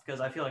himself. Because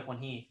I feel like when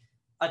he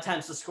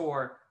attempts to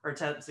score or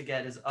attempts to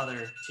get his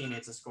other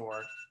teammates to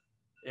score,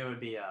 it would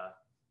be a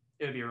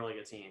really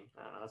good team.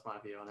 I don't know. That's my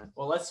view on it.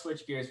 Well, let's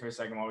switch gears for a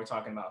second while we're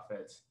talking about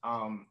fits.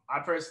 I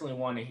personally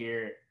want to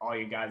hear all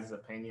you guys'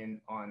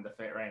 opinion on the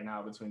fit right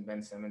now between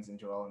Ben Simmons and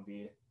Joel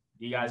Embiid.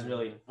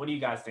 What do you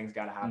guys think's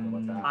got to happen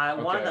with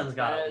that? One of them's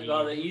got to leave.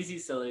 Well, the easy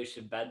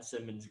solution, Ben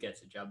Simmons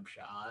gets a jump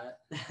shot.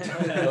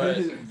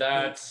 But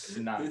that's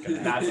not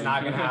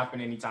gonna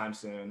happen anytime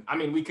soon. I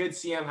mean, we could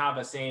see him have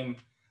a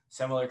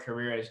similar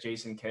career as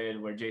Jason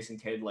Kidd, where Jason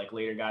Kidd like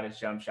later got his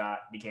jump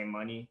shot, became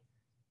money.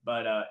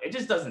 But it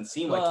just doesn't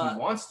seem like he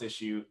wants to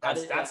shoot.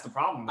 That's the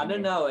problem. I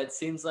don't know. It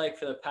seems like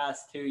for the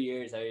past 2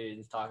 years,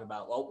 everyone's talking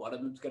about, well, one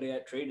of them's going to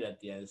get traded at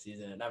the end of the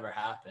season. It never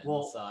happened.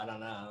 Well, so I don't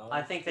know.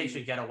 I think they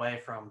should get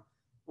away from.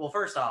 Well,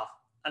 first off,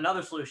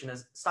 another solution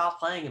is stop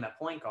playing him at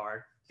point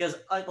guard, because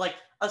like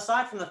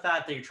aside from the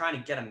fact that you're trying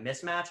to get a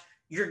mismatch,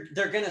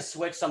 they're going to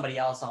switch somebody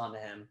else onto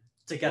him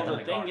to get them.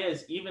 The thing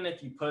is, even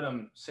if you put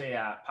him, say,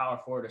 at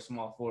power forward or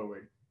small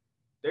forward,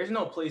 there's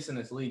no place in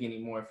this league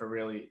anymore for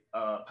really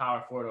a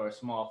power forward or a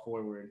small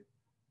forward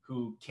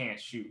who can't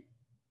shoot.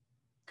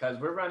 Because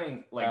we're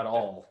running like at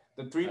all.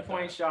 The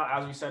 3-point shot,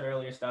 as we said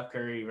earlier, Steph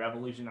Curry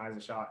revolutionized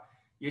the shot.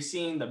 You're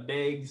seeing the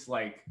bigs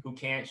like who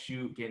can't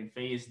shoot getting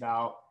phased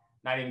out,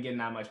 not even getting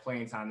that much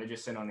playing time. They're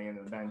just sitting on the end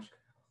of the bench.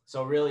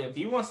 So really, if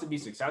he wants to be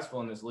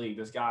successful in this league,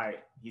 this guy,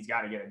 he's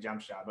got to get a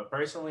jump shot. But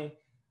personally,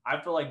 I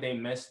feel like they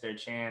missed their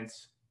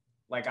chance.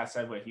 Like I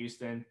said with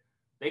Houston,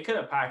 they could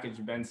have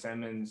packaged Ben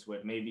Simmons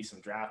with maybe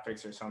some draft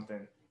picks or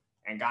something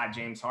and got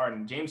James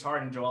Harden. James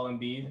Harden, Joel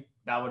Embiid,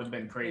 that would have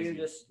been crazy.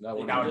 That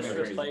would have been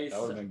crazy. Replace,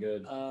 that would have been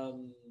good.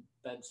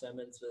 Ben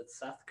Simmons with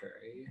Seth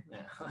Curry.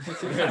 Yeah.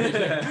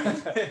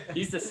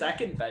 He's the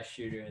second best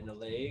shooter in the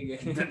league.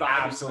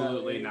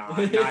 Absolutely not.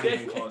 Not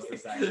even close to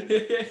second.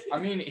 I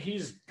mean,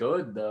 he's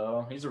good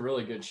though. He's a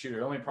really good shooter.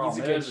 The only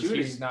problem is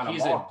he's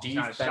a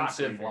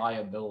defensive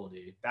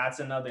liability.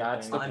 That's another thing.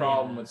 That's the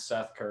problem with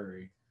Seth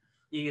Curry.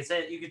 You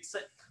could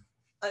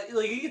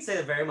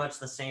say very much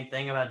the same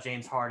thing about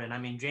James Harden. I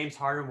mean, James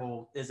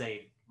Harden is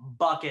a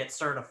bucket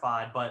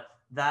certified, but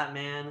that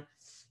man,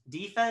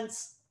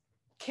 defense,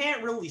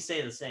 can't really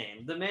say the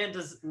same. The man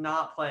does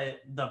not play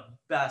the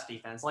best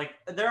defense. Like,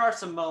 there are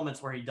some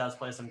moments where he does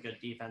play some good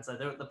defense. Like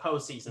the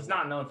postseason. He's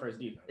not known for his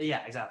defense.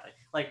 Yeah, exactly.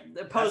 Like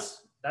the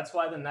That's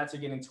why the Nets are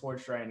getting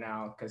torched right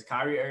now, because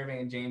Kyrie Irving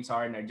and James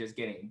Harden are just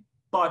getting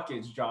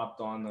buckets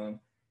dropped on them.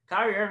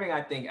 Kyrie Irving,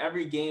 I think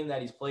every game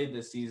that he's played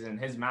this season,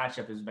 his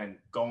matchup has been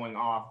going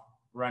off,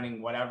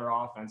 running whatever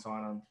offense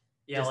on him.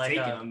 Yeah, just like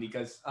taking him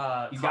because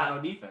he's got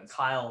no defense.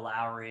 Kyle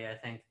Lowry, I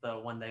think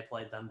when they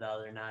played them the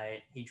other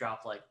night, he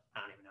dropped like,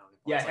 I don't even know.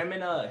 Yeah,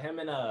 him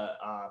and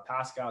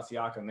Pascal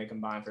Siakam, they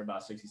combined for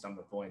about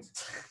 60-something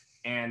points.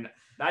 And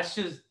that's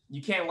just,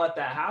 you can't let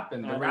that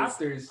happen. The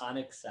Raptors,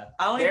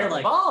 unacceptable. They're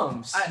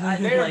bums.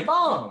 They're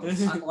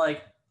bums.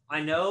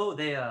 I know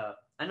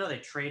they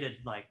traded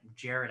like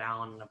Jared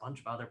Allen and a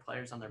bunch of other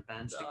players on their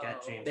bench to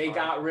get James. They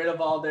got rid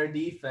of all their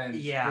defense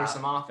for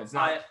some offense.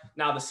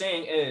 Now the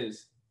saying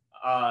is,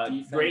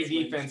 great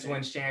defense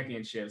wins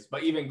championships,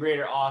 but even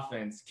greater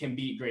offense can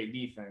beat great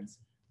defense.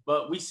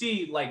 But we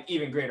see like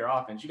even greater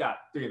offense. You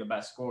got 3 of the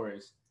best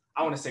scorers.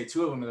 I want to say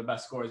 2 of them are the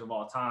best scorers of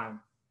all time,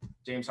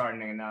 James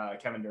Harden and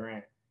Kevin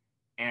Durant,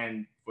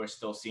 and we're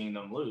still seeing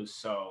them lose.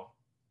 So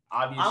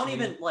obviously, I don't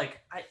even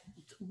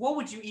what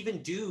would you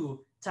even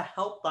do to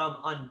help them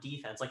on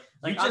defense? Like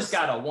you just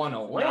gotta want to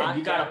win.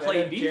 You gotta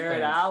play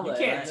defense. You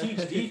can't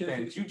teach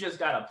defense. You just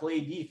gotta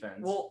play defense.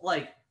 Well,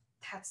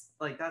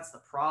 that's the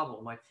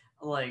problem.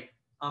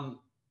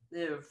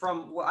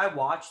 From what I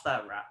watched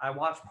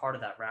part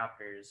of that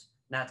Raptors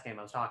Nets game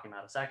I was talking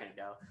about a second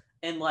ago,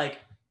 and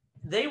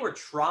they were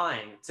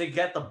trying to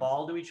get the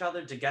ball to each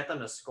other to get them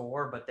to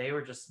score, but they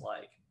were just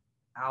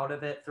out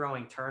of it,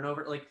 throwing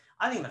turnover.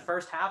 I think in the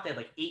first half they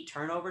had 8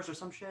 turnovers or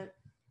some shit,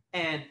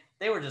 and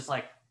they were just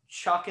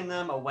chucking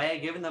them away,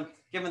 giving the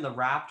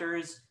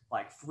Raptors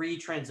free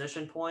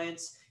transition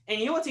points. And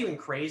you know what's even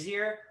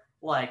crazier?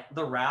 The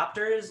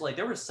Raptors,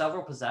 there were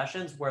several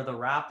possessions where the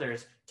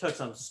Raptors took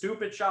some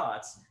stupid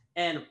shots,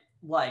 and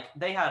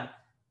they had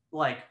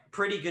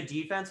pretty good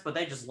defense, but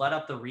they just let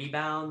up the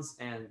rebounds,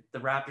 and the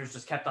Raptors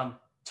just kept on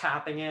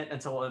tapping it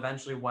until it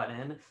eventually went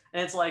in. And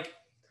it's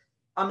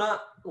I'm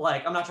not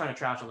trying to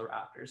trash on the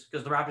Raptors,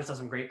 because the Raptors have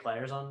some great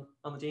players on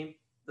the team.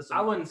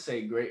 I wouldn't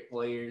say great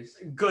players.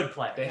 Good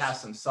players. They have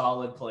some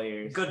solid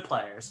players. Good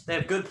players. They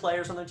have good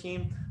players on their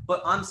team.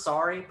 But I'm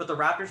sorry, but the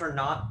Raptors are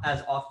not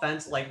as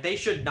offense. They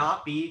should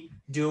not be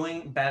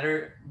doing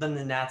better than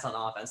the Nets on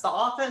offense. The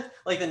offense,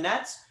 the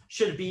Nets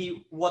should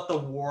be what the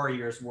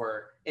Warriors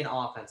were in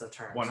offensive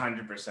terms.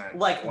 100%.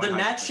 100%. The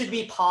Nets should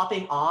be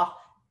popping off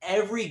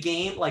every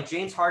game, like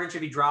James Harden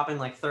should be dropping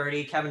like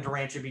 30, Kevin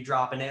Durant should be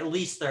dropping at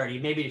least 30,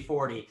 maybe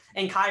 40,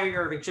 and Kyrie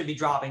Irving should be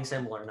dropping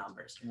similar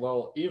numbers.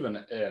 Well,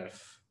 even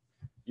if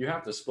you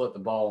have to split the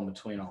ball in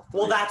between all three.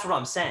 Well, that's what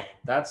I'm saying.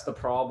 That's the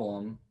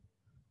problem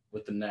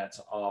with the Nets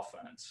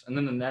offense. And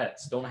then the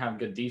Nets don't have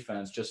good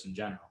defense just in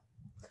general.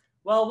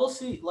 Well, we'll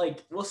see.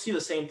 Like, we'll see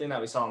the same thing that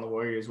we saw in the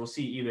Warriors. We'll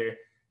see either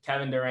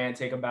Kevin Durant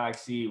take a back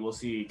seat. We'll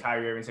see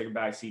Kyrie Irving take a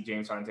back seat.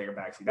 James Harden take a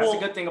back seat. That's a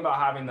good thing about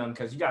having them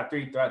because you got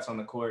 3 threats on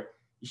the court.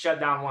 You shut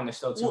down one, there's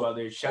still 2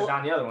 others. Shut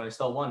down the other one, there's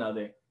still 1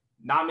 other.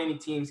 Not many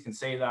teams can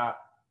say that.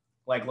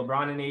 Like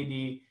LeBron and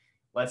AD,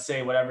 let's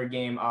say whatever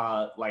game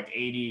like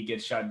AD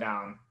gets shut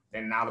down,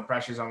 and now the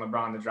pressure's on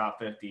LeBron to drop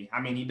 50.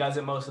 I mean, he does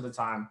it most of the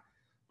time.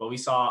 But we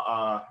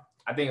saw,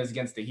 I think it was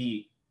against the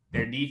Heat,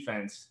 their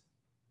defense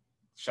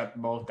shut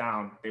them both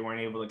down. They weren't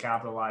able to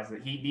capitalize. The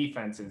Heat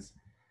defenses,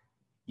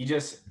 you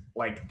just,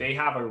 like, they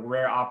have a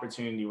rare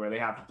opportunity where they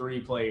have 3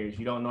 players.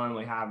 You don't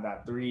normally have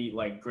that, 3,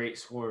 like, great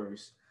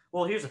scorers.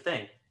 Well, here's the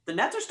thing. The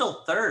Nets are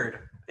still 3rd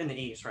in the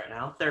East right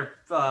now. They're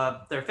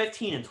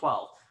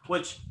 15-12,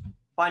 which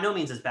by no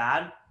means is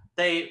bad.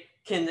 They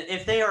can,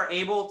 if they are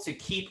able to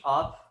keep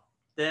up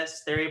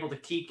this, they're able to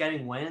keep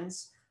getting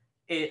wins.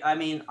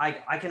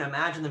 I can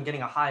imagine them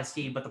getting a high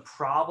seed, but the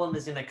problem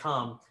is going to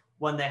come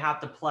when they have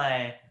to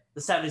play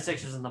the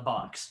 76ers and the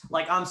Bucks.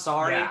 Like, I'm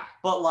sorry,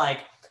 but like,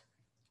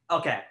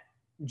 okay,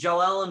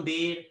 Joel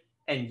Embiid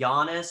and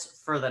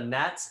Giannis for the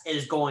Nets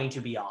is going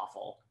to be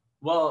awful.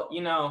 Well,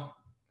 you know,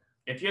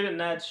 if you're the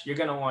Nets, you're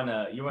gonna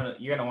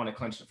wanna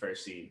clinch the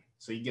first seed,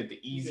 so you get the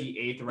easy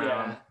 8th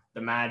round. The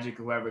Magic,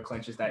 whoever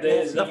clinches that.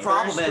 The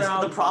problem with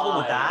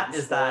that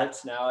is that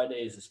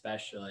nowadays,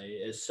 especially,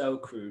 is so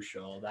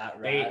crucial. That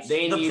rest.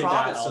 They need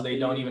that so they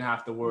don't even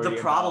have to worry.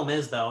 The problem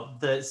is though,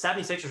 the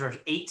 76ers are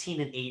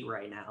 18-8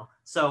 right now,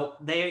 so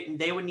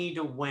they would need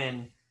to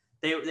win.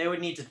 They would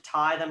need to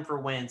tie them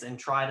for wins and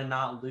try to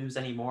not lose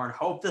anymore and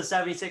hope the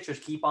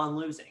 76ers keep on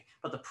losing.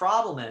 But the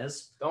problem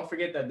is, don't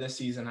forget that this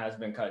season has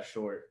been cut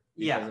short.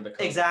 Yeah, of the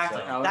COVID,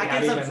 exactly.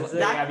 So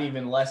they have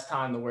even less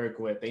time to work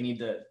with. They need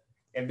to.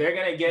 If they're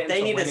gonna get,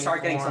 they need to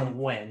start form, getting some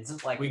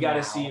wins. Like we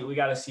gotta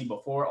see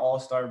before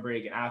All-Star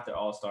break and after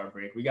All-Star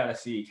break. We gotta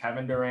see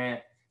Kevin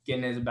Durant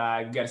getting his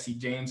bag. We gotta see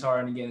James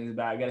Harden getting his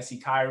bag. We gotta see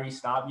Kyrie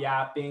stop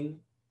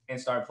yapping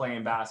and start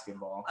playing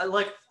basketball.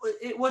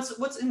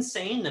 What's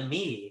insane to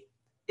me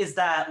is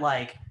that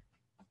like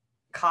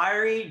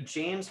Kyrie,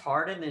 James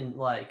Harden, and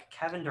like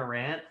Kevin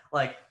Durant,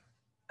 like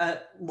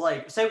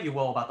say what you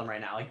will about them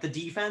right now. Like the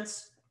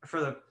defense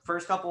for the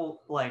first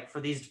couple, like for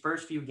these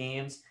first few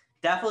games,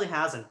 definitely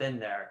hasn't been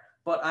there.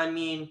 But I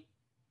mean,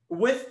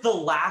 with the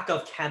lack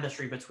of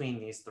chemistry between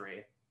these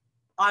 3,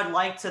 I'd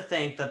like to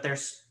think that they're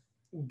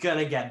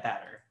gonna get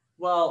better.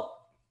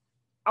 Well,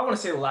 I want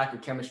to say the lack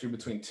of chemistry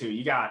between 2.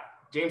 You got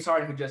James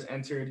Harden, who just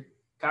entered.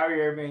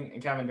 Kyrie Irving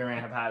and Kevin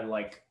Durant have had,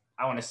 like,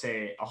 I want to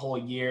say a whole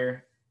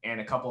year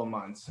and a couple of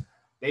months.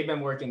 They've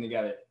been working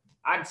together.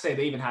 I'd say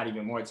they even had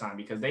even more time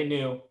because they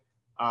knew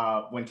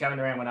when Kevin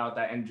Durant went out with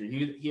that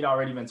injury, he'd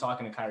already been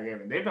talking to Kyrie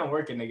Irving. They've been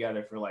working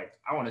together for, like,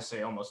 I want to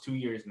say almost 2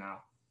 years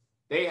now.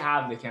 They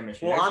have the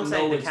chemistry. Well, I'm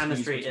saying the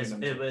chemistry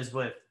is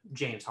with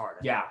James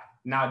Harden. Yeah.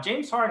 Now,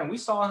 James Harden, we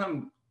saw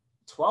him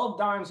 12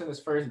 times in his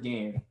first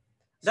game.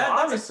 So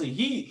obviously,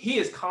 he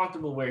is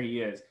comfortable where he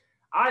is.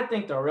 I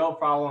think the real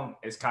problem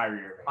is Kyrie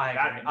Irving. I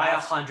agree. I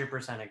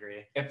 100%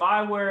 agree. If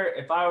I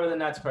were the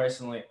Nets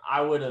personally,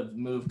 I would have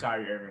moved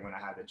Kyrie Irving when I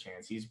had the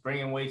chance. He's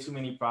bringing way too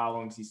many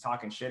problems. He's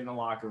talking shit in the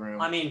locker room.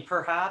 I mean,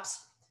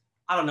 perhaps,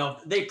 I don't know.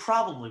 They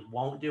probably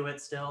won't do it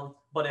still.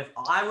 But if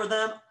I were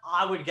them,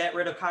 I would get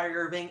rid of Kyrie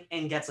Irving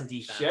and get some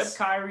defense. Ship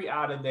Kyrie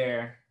out of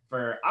there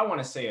for, I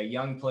want to say, a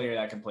young player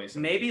that can play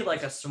some maybe defense.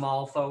 Like a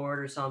small forward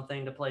or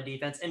something to play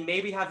defense, and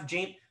maybe have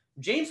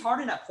James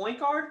Harden at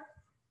point guard.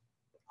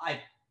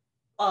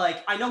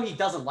 I know he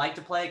doesn't like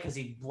to play because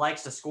he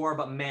likes to score,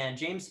 but man,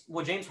 James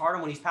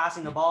Harden, when he's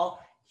passing the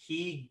ball,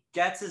 he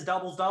gets his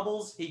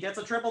doubles. He gets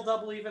a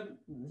triple-double even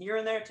here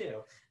and there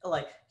too.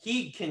 Like,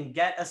 he can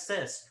get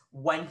assists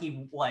when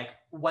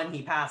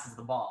he passes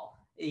the ball.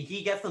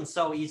 He gets them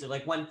so easy.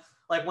 Like when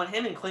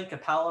him and Clint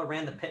Capella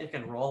ran the pick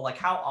and roll, like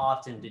how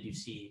often did you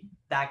see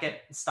that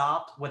get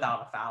stopped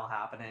without a foul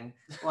happening?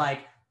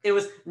 Like, it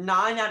was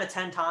 9 out of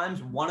 10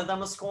 times one of them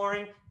was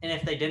scoring, and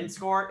if they didn't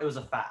score, it was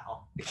a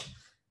foul.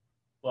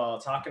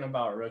 Well, talking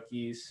about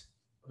rookies,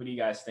 who do you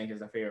guys think is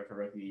the favorite for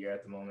rookie of the year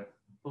at the moment?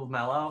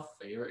 LaMelo?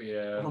 Favorite,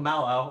 yeah.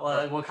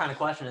 LaMelo. What kind of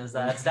question is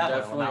that? It's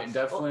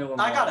definitely LaMelo.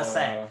 I gotta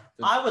say,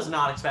 I was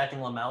not expecting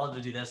LaMelo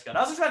to do this good.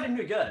 I was expecting him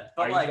to do good.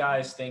 But are you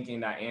guys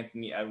thinking that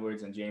Anthony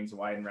Edwards and James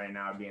Wiseman right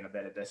now are being a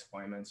bit of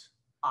disappointments?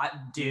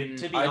 To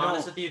be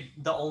honest with you,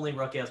 the only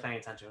rookie I was paying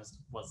attention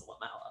was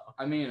LaMelo.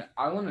 I mean,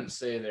 I wouldn't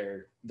say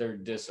they're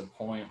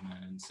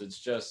disappointments. It's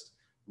just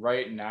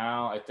right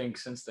now, I think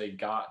since they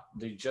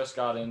just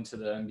got into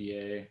the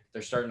NBA,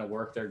 they're starting to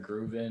work their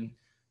groove in.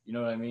 You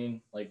know what I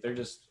mean? Like, they're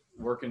just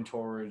working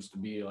towards to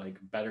be like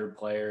better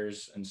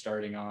players and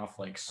starting off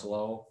like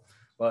slow.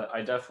 But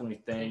I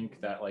definitely think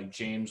that like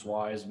James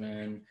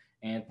Wiseman,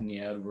 Anthony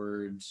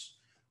Edwards,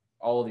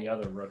 all the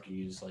other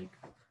rookies, like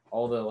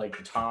all the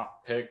like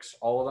top picks,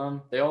 all of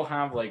them, they all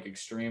have like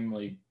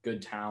extremely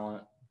good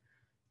talent.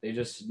 They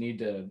just need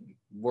to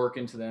work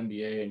into the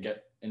NBA and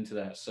get into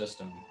that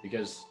system,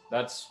 because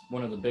that's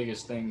one of the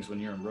biggest things when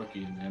you're a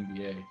rookie in the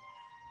NBA.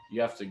 You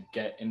have to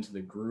get into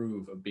the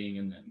groove of being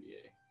in the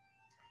NBA.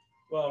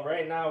 Well,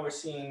 right now we're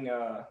seeing.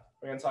 We're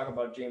gonna talk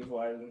about James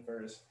Wiseman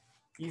first.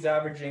 He's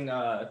averaging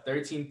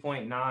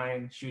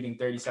 13.9, shooting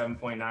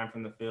 37.9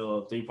 from the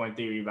field, 3.3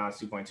 rebounds,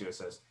 2.2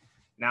 assists.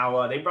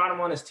 Now they brought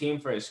him on his team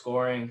for his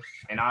scoring,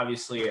 and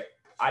obviously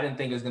I didn't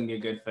think it was gonna be a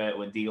good fit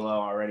with D'Lo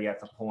already at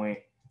the point,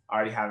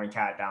 already having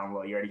Cat down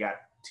low. You already got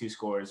 2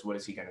 scores. What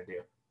is he gonna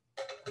do?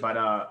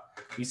 But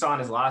we saw in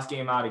his last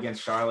game out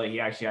against Charlotte, he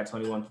actually had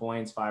 21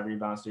 points, 5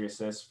 rebounds, 3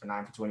 assists for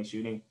 9 for 20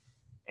 shooting.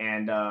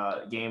 And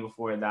game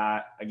before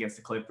that against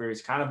the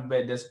Clippers, kind of a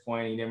bit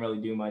disappointing. He didn't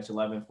really do much.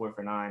 11, 4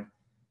 for 9,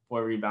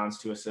 4 rebounds,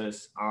 2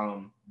 assists.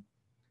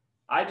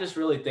 I just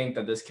really think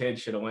that this kid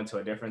should have went to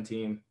a different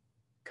team,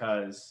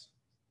 because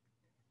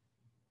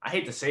I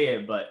hate to say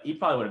it, but he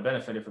probably would have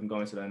benefited from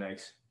going to the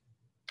Knicks.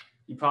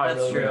 He probably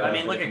That's really true. would have I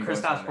mean, look at benefited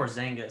from Kristaps going to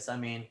the Knicks. Porzingis. I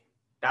mean,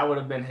 That would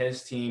have been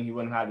his team. He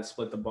wouldn't have had to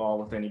split the ball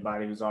with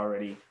anybody who's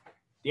already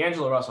 –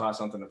 D'Angelo Russell has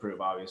something to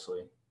prove,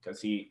 obviously,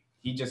 because he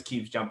just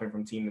keeps jumping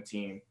from team to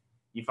team.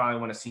 You finally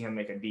want to see him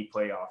make a deep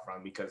playoff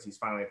run, because he's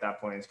finally at that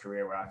point in his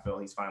career where I feel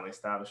he's finally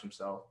established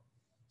himself.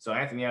 So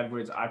Anthony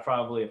Edwards, if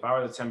I were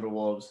the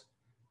Timberwolves,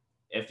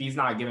 if he's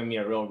not giving me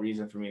a real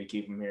reason for me to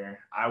keep him here,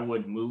 I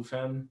would move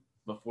him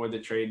before the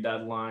trade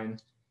deadline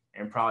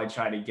and probably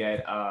try to get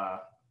a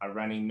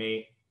running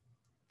mate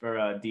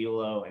for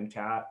D'Lo and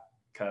Cat,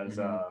 because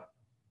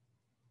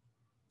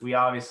we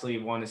obviously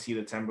want to see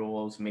the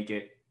Timberwolves make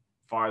it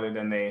farther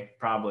than they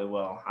probably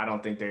will. I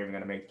don't think they're even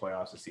going to make the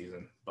playoffs this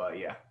season, but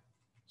yeah.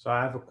 So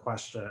I have a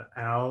question,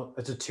 and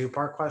it's a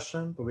 2-part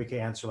question, but we can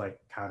answer like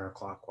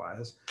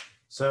counterclockwise.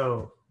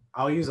 So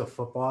I'll use a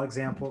football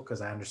example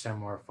because I understand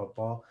more of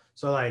football.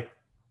 So like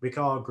we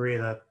can all agree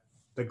that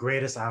the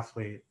greatest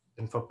athlete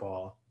in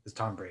football is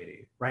Tom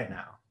Brady right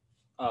now.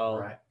 Oh,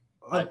 Right.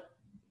 all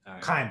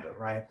right. Kind of,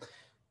 right?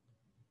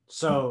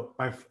 So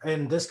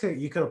and this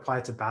you could apply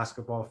it to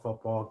basketball,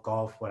 football,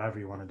 golf, whatever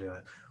you want to do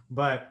it.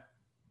 But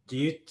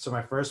so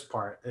my first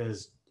part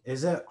is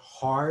it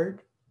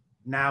hard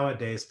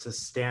nowadays to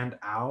stand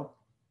out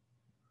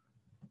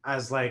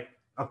as like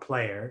a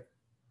player?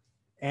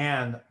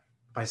 And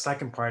my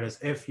second part is,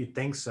 if you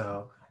think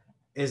so,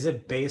 is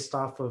it based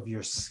off of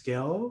your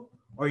skill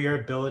or your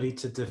ability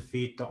to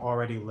defeat the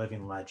already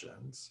living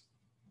legends?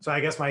 So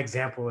I guess my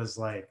example is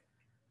like,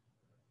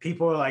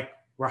 people are like,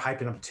 we're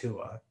hyping up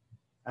Tua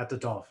at the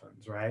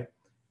Dolphins, right?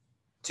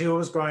 Tua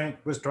was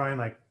throwing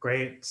like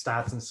great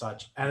stats and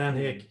such, and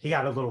then he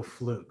got a little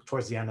fluke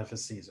towards the end of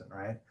his season,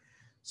 right?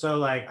 So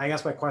like, I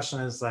guess my question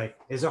is like,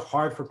 is it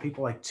hard for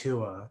people like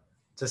Tua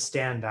to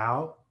stand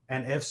out?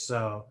 And if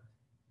so,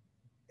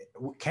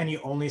 can he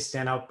only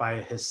stand out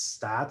by his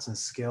stats and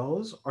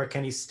skills, or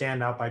can he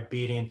stand out by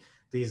beating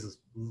these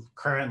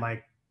current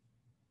like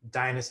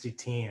dynasty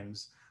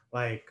teams?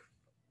 Like,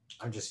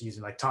 I'm just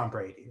using like Tom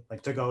Brady,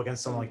 like to go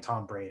against someone like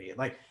Tom Brady.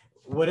 Like,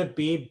 would it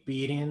be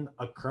beating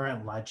a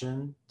current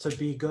legend to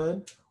be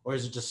good, or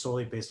is it just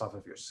solely based off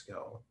of your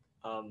skill?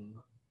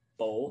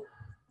 Bowl.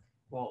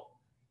 well,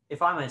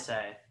 if I may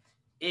say,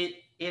 it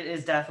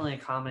is definitely a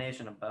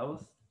combination of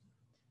both.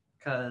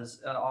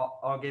 Because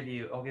I'll give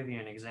you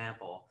an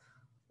example.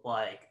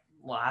 Like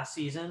last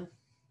season,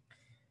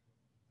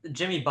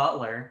 Jimmy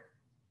Butler,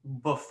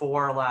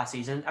 before last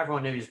season,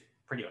 everyone knew he was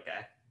pretty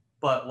okay.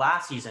 But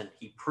last season,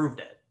 he proved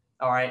it.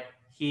 All right.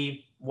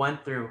 He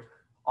went through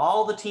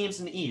all the teams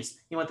in the East.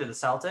 He went through the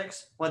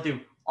Celtics, went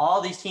through all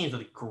these teams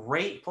with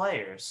great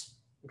players.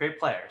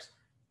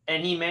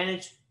 And he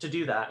managed to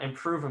do that and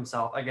prove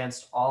himself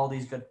against all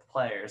these good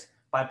players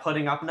by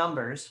putting up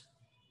numbers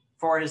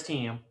for his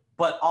team,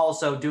 but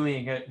also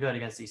doing good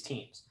against these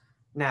teams.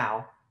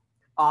 Now,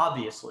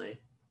 obviously,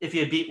 if he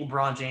had beat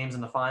LeBron James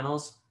in the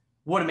finals,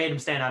 would have made him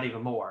stand out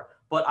even more.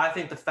 But I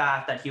think the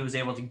fact that he was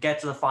able to get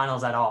to the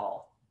finals at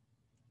all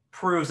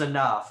proves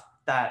enough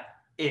that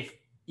if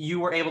you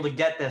were able to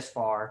get this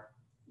far,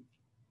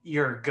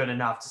 you're good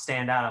enough to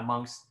stand out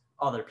amongst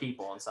other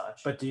people and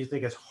such. But do you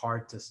think it's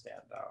hard to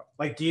stand out?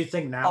 Like, do you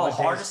think nowadays?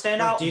 hard to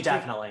stand out?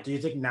 Definitely. Do you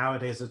think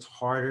nowadays it's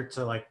harder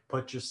to like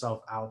put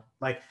yourself out,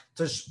 like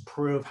to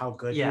prove how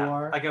good you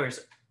are? I get what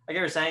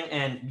you're saying,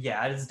 and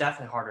yeah, it is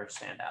definitely harder to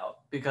stand out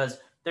because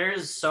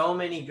there's so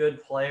many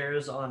good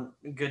players on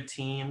good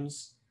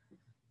teams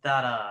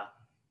that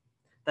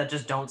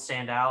just don't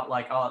stand out.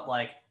 Like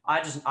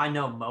I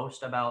know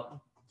most about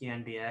the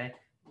NBA.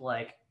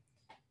 Like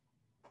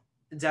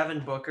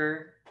Devin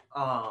Booker,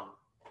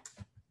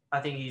 I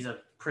think he's a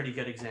pretty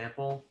good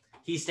example.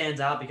 He stands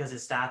out because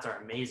his stats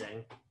are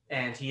amazing,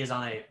 and he is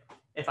on a,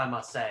 if I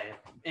must say,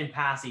 in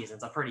past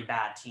seasons, a pretty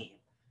bad team.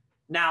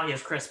 Now he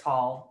has Chris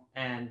Paul,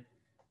 and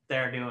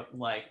they're doing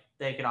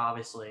they could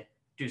obviously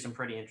do some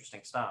pretty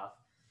interesting stuff.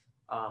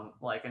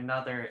 Like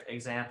another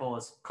example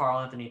is Karl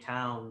Anthony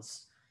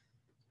Towns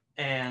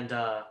and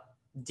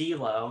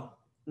D'Lo.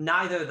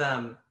 Neither of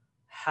them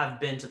have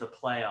been to the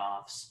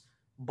playoffs,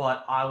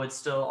 but I would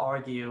still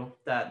argue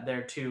that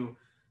they're two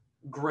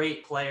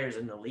great players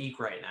in the league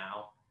right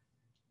now,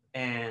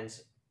 and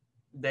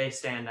they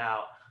stand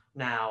out.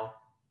 Now,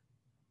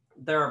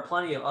 there are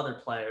plenty of other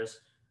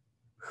players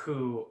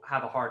who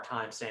have a hard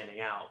time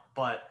standing out,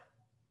 but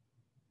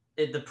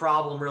the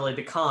problem really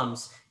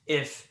becomes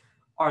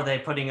are they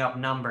putting up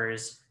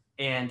numbers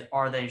and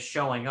are they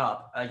showing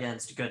up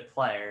against good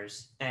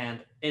players? And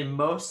in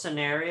most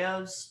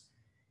scenarios,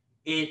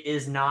 it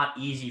is not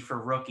easy for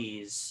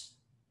rookies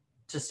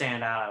to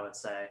stand out, I would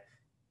say.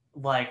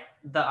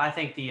 I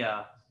think the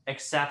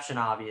exception,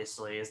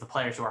 obviously, is the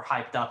players who are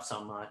hyped up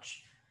so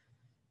much.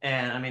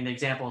 And I mean, the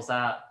examples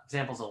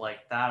of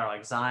like that are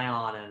like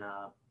Zion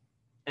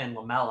and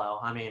LaMelo.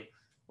 I mean,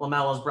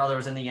 LaMelo's brother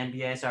was in the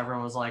NBA, so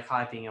everyone was like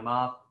hyping him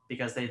up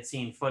because they'd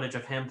seen footage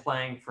of him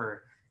playing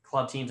for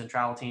club teams and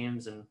travel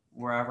teams and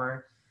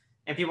wherever.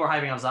 And people are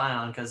hyping up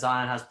Zion because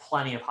Zion has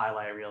plenty of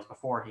highlight reels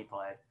before he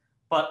played.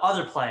 But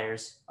other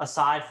players,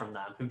 aside from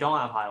them, who don't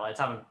have highlights,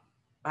 have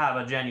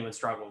a genuine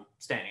struggle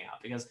standing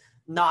out because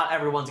not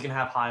everyone's going to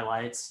have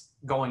highlights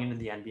going into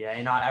the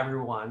NBA. Not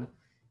everyone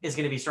is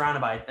going to be surrounded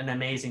by an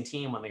amazing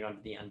team when they go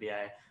into the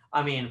NBA.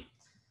 I mean,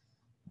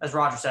 as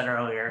Roger said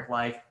earlier,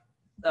 like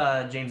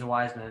James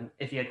Wiseman,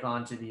 if he had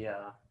gone to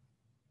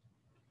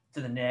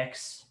the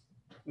Knicks,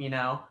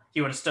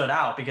 he would have stood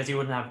out because he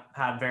wouldn't have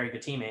had very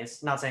good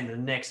teammates. Not saying the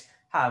Knicks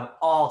have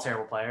all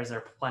terrible players.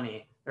 There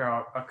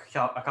are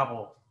a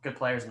couple good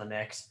players in the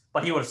Knicks,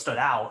 but he would have stood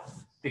out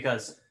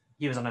because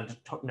he was on a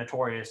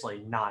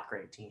notoriously not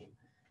great team.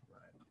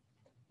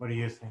 What do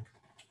you think,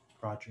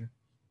 Roger?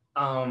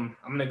 I'm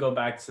gonna go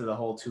back to the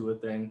whole Tua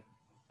thing.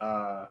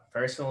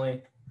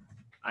 Personally,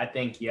 I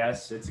think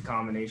yes, it's a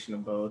combination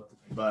of both,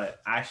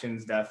 but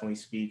actions definitely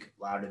speak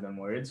louder than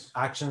words.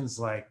 Actions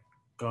like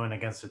going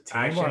against a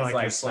team, Actions or like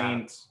your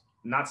playing, stats?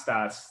 not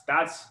stats.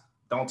 Stats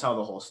don't tell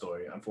the whole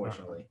story,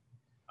 unfortunately.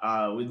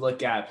 We'd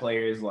look at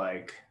players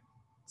like,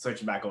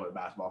 switching back over to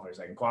basketball for a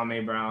second.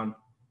 Kwame Brown,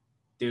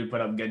 dude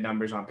put up good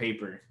numbers on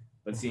paper,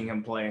 but seeing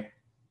him play,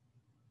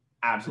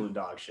 absolute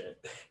dog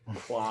shit.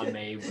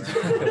 Kwame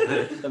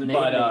Brown. The name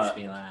makes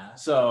me laugh.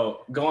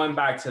 So going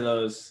back to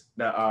those,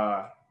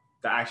 the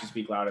actions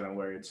speak louder than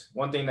words.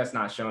 One thing that's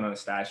not shown on the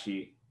stat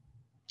sheet,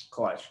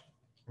 clutch.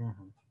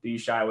 Mm-hmm. Do you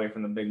shy away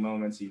from the big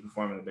moments? Do you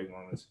perform in the big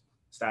moments?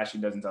 Stat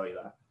sheet doesn't tell you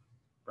that.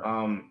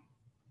 Right.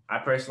 I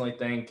personally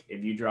think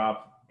if you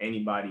drop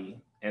anybody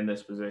in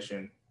this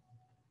position,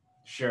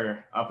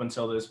 sure, up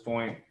until this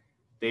point,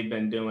 they've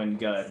been doing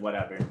good,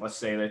 whatever. Let's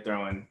say they're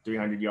throwing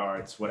 300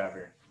 yards,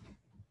 whatever.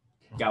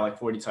 Got like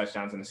 40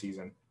 touchdowns in the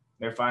season.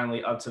 They're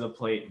finally up to the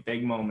plate,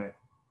 big moment.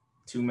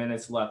 2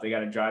 minutes left. They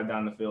got to drive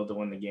down the field to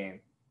win the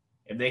game.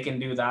 If they can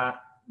do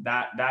that,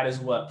 that's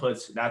what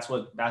puts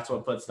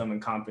them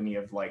in company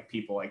of like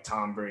people like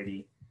Tom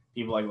Brady,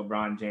 people like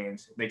LeBron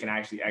James. They can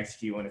actually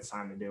execute when it's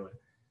time to do it.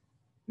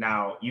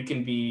 Now, you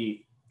can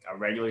be a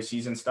regular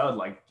season stud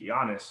like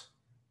Giannis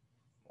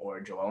or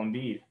Joel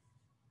Embiid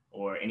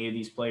or any of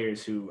these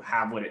players who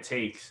have what it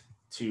takes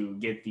to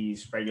get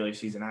these regular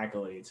season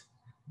accolades.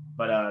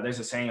 But there's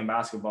a saying in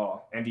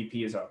basketball,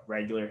 MVP is a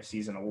regular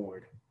season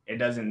award. It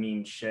doesn't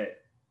mean shit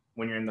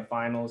when you're in the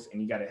finals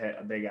and you got to hit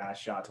a big-ass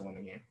shot to win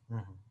the game.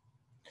 Mm-hmm.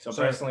 So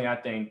personally, I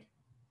think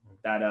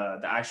that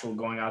the actual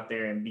going out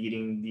there and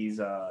beating these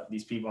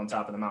people on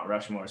top of the Mount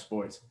Rushmore of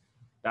sports,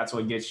 that's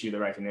what gets you the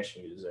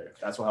recognition you deserve.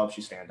 That's what helps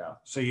you stand out.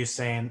 So you're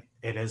saying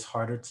it is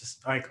harder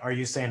to are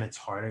you saying it's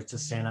harder to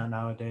stand out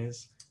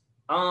nowadays?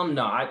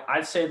 No,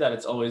 I'd say that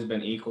it's always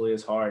been equally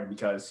as hard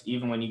because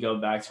even when you go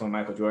back to when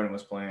Michael Jordan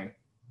was playing,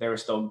 they were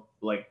still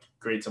like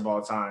greats of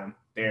all time.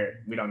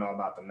 We don't know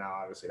about them now.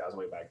 Obviously, that was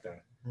way back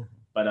then. Mm-hmm.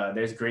 But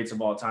there's greats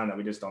of all time that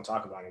we just don't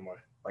talk about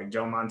anymore. Like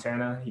Joe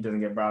Montana, he doesn't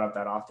get brought up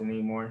that often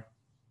anymore.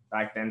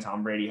 Back then,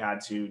 Tom Brady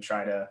had to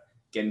try to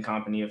get in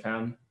company of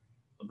him.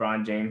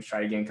 LeBron James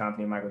tried to get in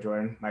company of Michael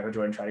Jordan. Michael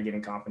Jordan tried to get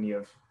in company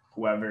of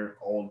whoever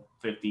old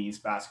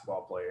 50s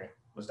basketball player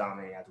was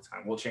dominating at the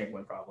time. Will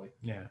Chamberlain probably.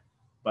 Yeah.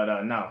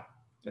 But no,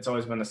 it's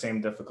always been the same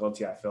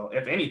difficulty, I feel.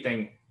 If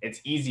anything,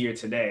 it's easier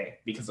today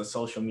because of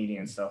social media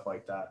and stuff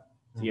like that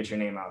to get your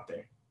name out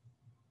there.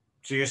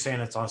 So you're saying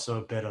it's also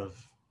a bit of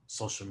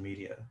social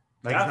media?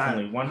 Like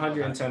definitely,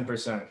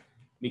 110%.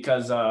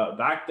 Because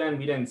back then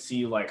we didn't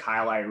see like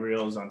highlight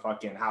reels on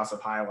fucking House of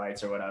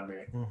Highlights or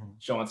whatever,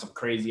 showing some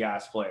crazy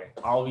ass play.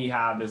 All we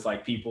have is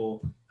like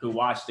people who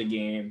watch the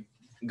game,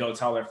 go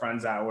tell their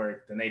friends at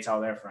work, then they tell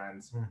their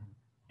friends. Mm-hmm.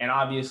 And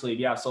obviously, if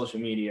you have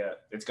social media,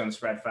 it's going to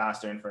spread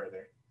faster and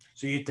further.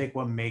 So you think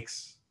what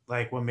makes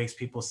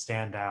people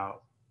stand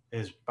out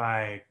is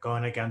by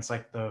going against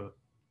like the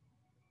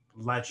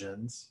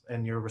legends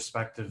in your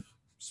respective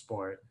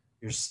sport,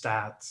 your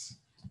stats,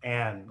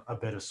 and a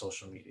bit of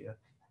social media?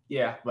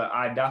 Yeah, but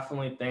I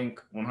definitely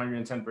think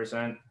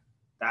 110%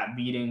 that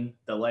beating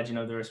the legend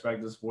of the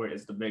respective sport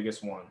is the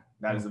biggest one.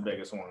 That is the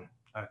biggest one.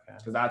 Okay.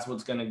 Because that's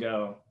what's going to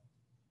go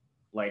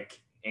like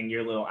in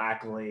your little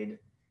accolade,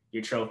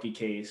 your trophy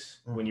case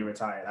when you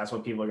retire. That's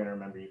what people are going to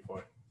remember you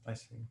for. I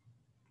see.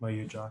 What about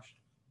you, Josh?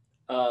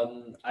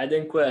 I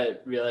think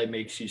what really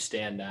makes you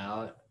stand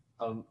out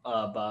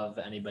above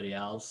anybody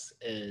else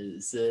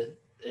is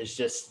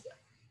just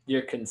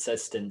your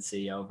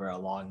consistency over a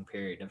long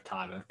period of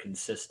time of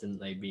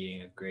consistently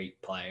being a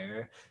great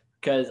player.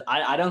 Because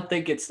I don't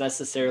think it's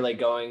necessarily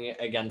going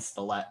against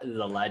the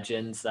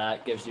legends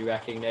that gives you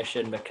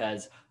recognition,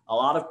 because a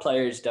lot of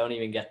players don't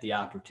even get the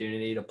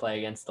opportunity to play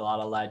against a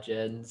lot of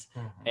legends.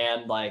 Mhm.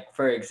 And like,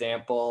 for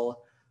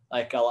example,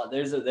 like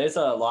there's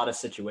a lot of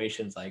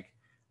situations like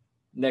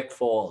Nick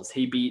Foles,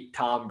 he beat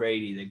Tom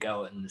Brady to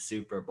go in the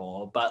Super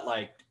Bowl, but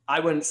like I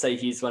wouldn't say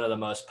he's one of the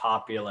most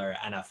popular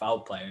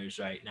NFL players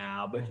right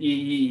now, but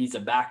he's a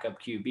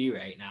backup QB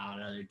right now on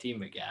another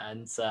team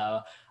again.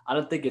 So I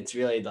don't think it's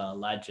really the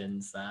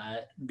legends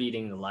that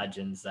beating the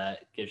legends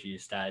that gives you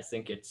stats. I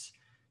think it's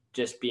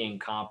just being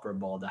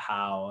comparable to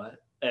how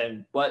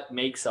and what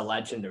makes a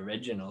legend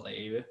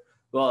originally.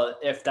 Well,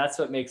 if that's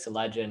what makes a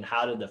legend,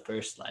 how did the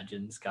first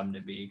legends come to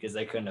be? Because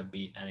they couldn't have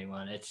beaten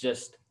anyone. It's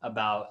just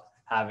about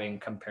having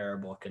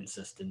comparable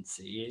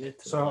consistency.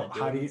 So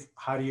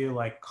how do you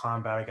like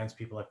combat against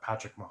people like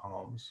Patrick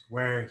Mahomes,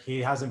 where he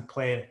hasn't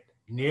played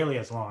nearly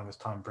as long as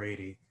Tom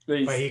Brady,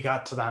 but he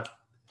got to that?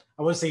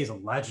 I wouldn't say he's a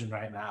legend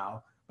right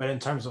now, but in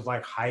terms of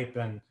like hype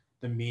and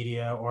the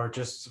media or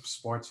just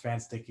sports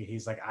fans thinking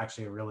he's like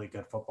actually a really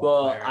good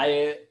football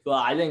player.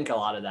 I think a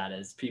lot of that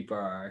is people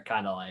are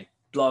kind of like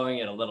blowing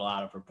it a little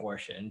out of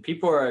proportion.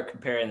 People are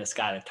comparing this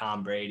guy to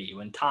Tom Brady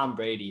when Tom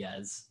Brady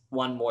has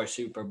won more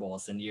Super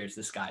Bowls than years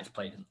this guy's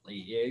played in the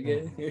league.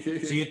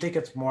 Mm-hmm. So you think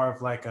it's more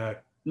of like a...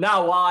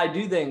 No, while I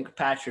do think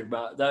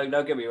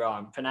don't get me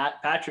wrong,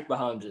 Patrick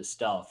Mahomes is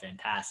still a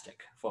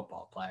fantastic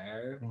football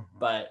player,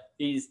 but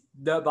he's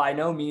by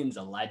no means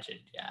a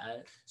legend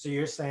yet. So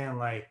you're saying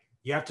like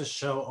you have to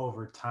show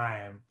over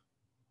time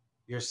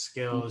your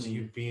skills,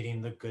 you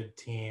beating the good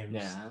teams.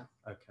 Yeah.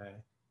 Okay.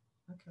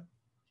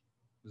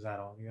 Is that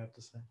all you have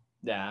to say?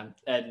 Yeah,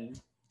 and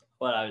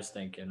what I was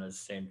thinking is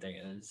the same thing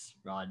as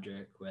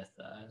Roderick with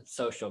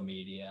social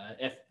media.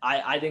 If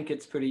I think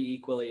it's pretty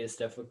equally as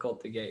difficult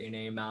to get your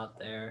name out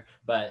there,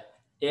 but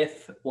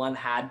if one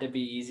had to be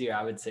easier,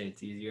 I would say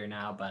it's easier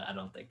now, but I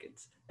don't think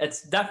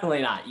it's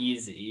definitely not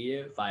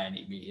easy by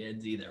any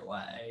means either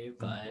way,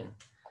 but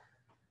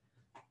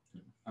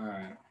all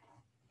right.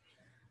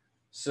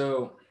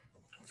 So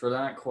for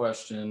that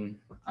question,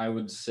 I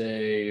would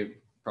say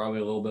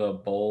probably a little bit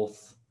of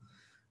both.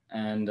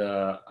 And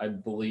I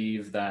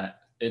believe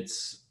that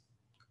it's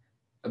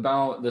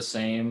about the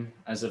same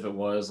as if it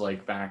was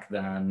like back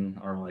then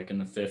or like in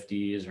the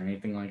 50s or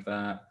anything like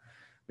that.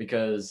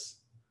 Because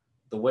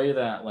the way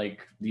that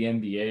like the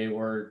NBA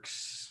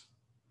works,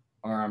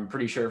 or I'm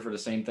pretty sure for the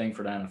same thing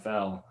for the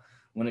NFL,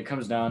 when it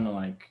comes down to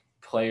like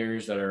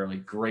players that are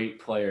like great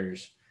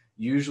players,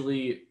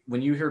 usually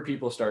when you hear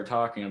people start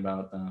talking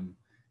about them,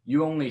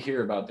 you only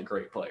hear about the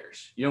great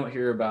players. You don't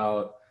hear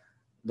about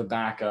the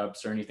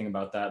backups or anything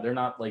about that. They're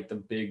not like the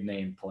big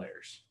name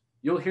players.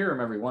 You'll hear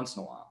them every once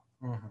in a while,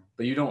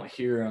 but you don't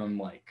hear them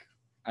like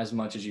as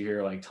much as you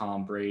hear like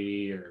Tom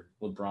Brady or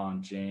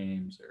LeBron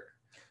James or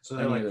so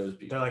they're like those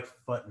people. They're like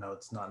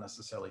footnotes, not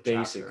necessarily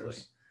basically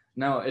chapters.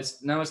 No,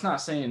 it's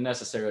not saying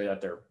necessarily that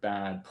they're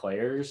bad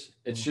players.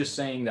 It's just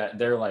saying that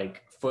they're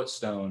like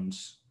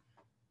footstones.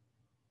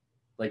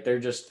 Like they're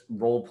just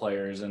role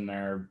players in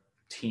their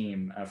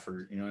team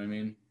effort. You know what I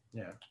mean?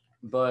 Yeah.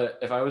 But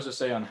if I was to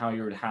say on how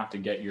you would have to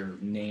get your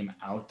name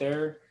out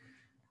there,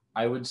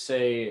 I would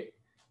say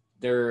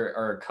there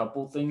are a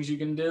couple things you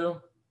can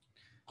do.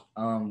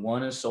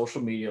 One is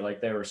social media, like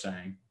they were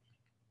saying.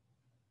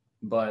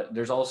 But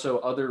there's also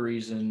other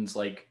reasons,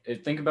 like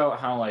think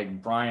about how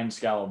like Brian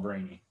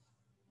Scalabrine,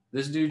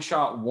 this dude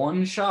shot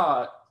one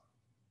shot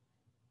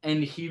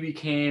and he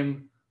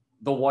became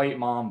the White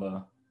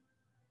Mamba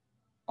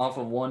off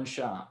of one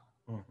shot.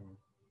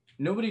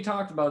 Nobody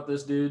talked about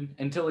this dude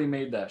until he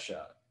made that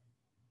shot.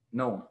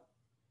 No one.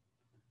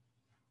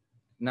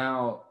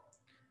 Now,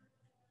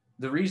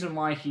 the reason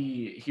why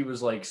he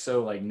was like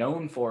so like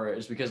known for it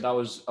is because that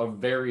was a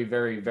very,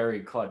 very,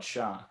 very clutch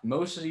shot.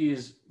 Most of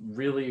these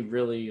really,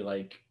 really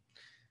like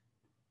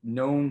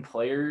known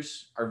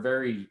players are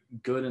very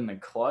good in the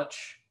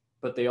clutch,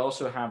 but they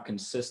also have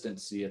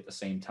consistency at the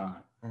same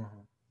time.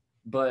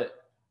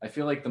 But I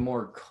feel like the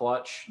more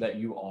clutch that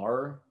you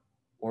are,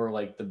 or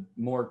like the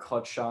more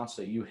clutch shots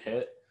that you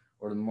hit,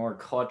 or the more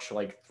clutch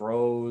like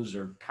throws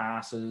or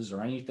passes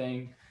or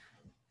anything,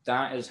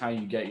 that is how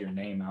you get your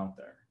name out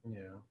there.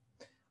 Yeah.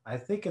 I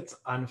think it's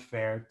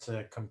unfair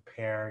to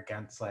compare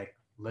against like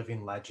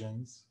living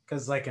legends,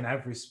 because like in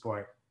every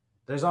sport,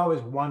 there's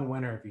always one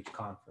winner of each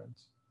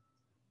conference.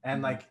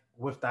 And like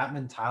with that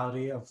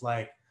mentality of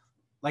like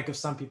if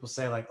some people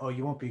say like, oh,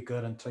 you won't be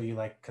good until you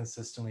like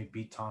consistently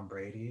beat Tom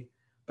Brady.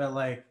 But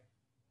like,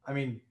 I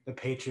mean, the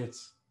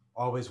Patriots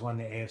always won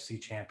the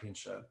AFC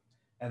championship.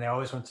 And they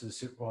always went to the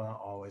Super Bowl, not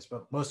always,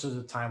 but most of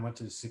the time went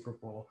to the Super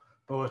Bowl.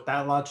 But with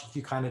that logic,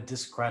 you kind of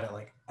discredit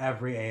like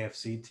every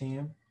AFC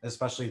team,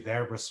 especially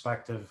their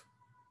respective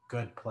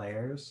good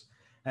players.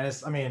 And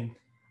it's, I mean,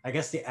 I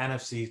guess the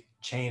NFC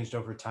changed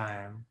over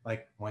time.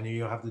 Like when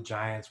you have the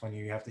Giants, when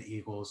you have the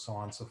Eagles, so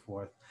on and so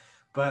forth.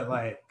 But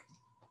like,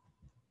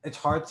 it's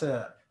hard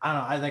to. I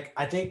don't know.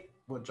 I think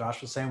what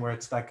Josh was saying, where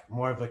it's like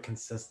more of a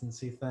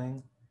consistency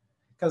thing,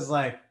 because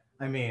like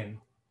I mean,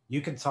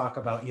 you can talk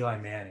about Eli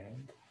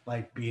Manning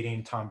like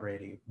beating Tom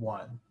Brady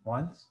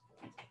once,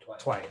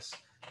 twice,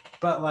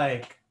 but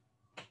like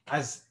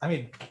as I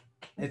mean,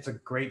 it's a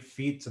great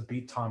feat to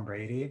beat Tom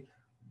Brady,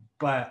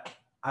 but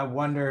I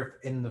wonder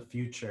if in the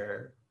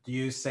future, do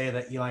you say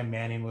that Eli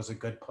Manning was a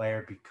good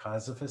player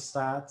because of his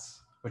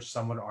stats, which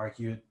some would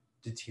argue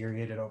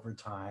deteriorated over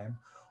time?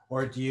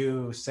 Or do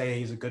you say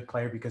he's a good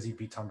player because he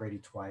beat Tom Brady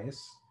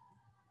twice?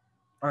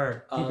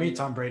 Or he beat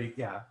Tom Brady,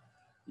 yeah.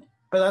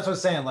 But that's what I'm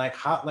saying. Like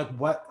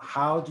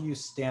how do you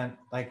stand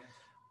like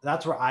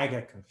that's where I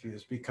get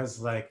confused because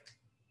like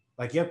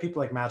you have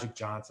people like Magic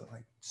Johnson,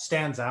 like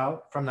stands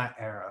out from that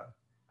era.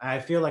 I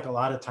feel like a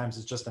lot of times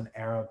it's just an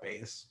era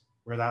base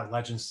where that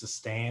legend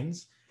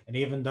sustains. And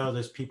even though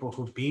there's people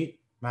who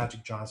beat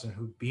Magic Johnson,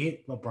 who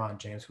beat LeBron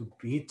James, who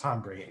beat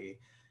Tom Brady,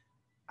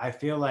 I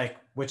feel like,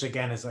 which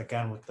again is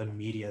again with the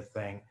media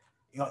thing,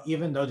 you know,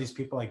 even though these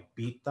people like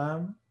beat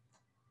them,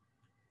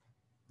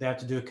 they have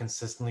to do it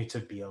consistently to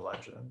be a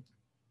legend.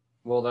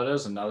 Well, that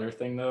is another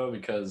thing though,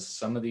 because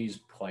some of these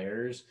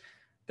players,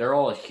 they're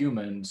all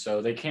human,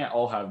 so they can't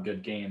all have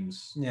good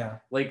games. Yeah.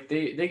 Like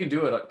they can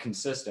do it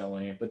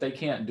consistently, but they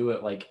can't do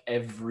it like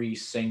every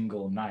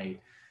single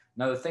night.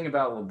 Now the thing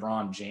about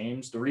LeBron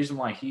James, the reason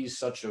why he's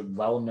such a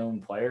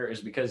well-known player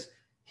is because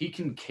he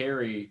can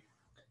carry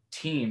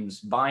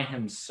teams by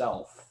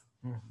himself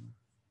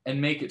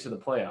and make it to the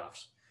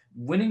playoffs.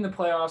 Winning the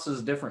playoffs is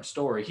a different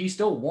story. He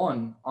still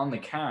won on the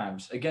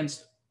Cavs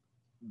against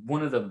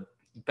one of the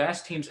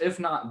best teams, if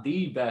not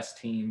the best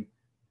team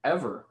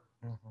ever.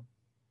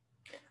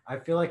 I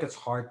feel like it's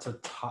hard to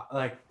talk.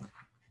 Like,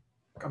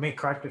 I mean,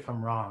 correct me if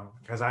I'm wrong,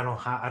 because I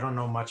don't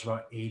know much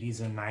about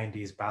 80s and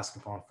 90s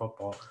basketball and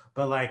football.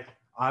 But like,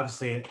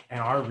 obviously, in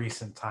our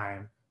recent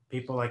time,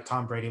 people like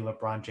Tom Brady,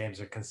 LeBron James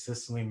are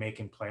consistently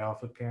making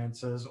playoff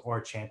appearances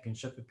or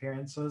championship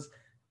appearances.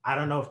 I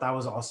don't know if that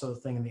was also a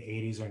thing in the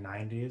 80s or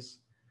 90s.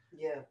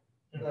 Yeah.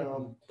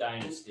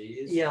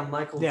 Dynasties. Yeah,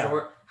 Michael Yeah.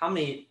 Jordan. How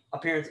many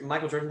appearances?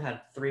 Michael Jordan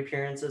had 3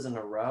 appearances in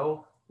a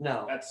row.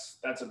 No,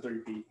 That's a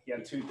three-peat. He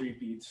had 2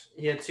 3-peats.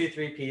 he had 2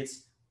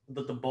 3-peats,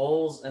 but the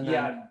Bulls and then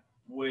Yeah,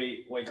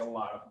 like a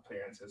lot of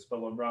appearances, but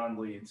LeBron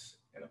leads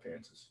in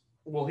appearances.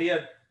 he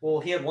had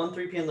 1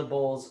 3-peat in the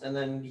Bulls, and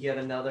then he had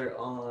another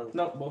on.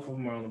 No, both of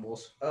them are on the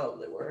Bulls. Oh,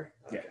 they were.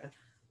 Yeah. Okay.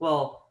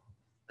 Well,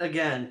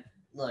 again,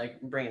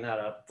 like bringing that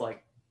up,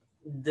 like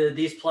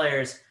these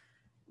players,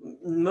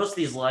 most of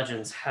these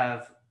legends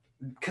have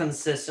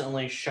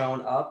consistently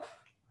shown up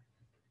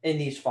in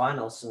these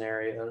final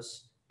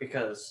scenarios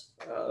because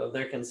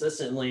they're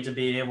consistently to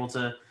be able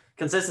to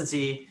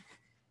consistency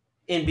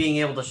in being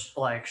able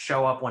to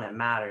show up when it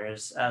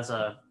matters. As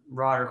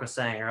Roderick was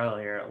saying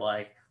earlier,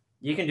 like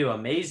you can do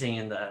amazing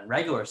in the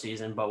regular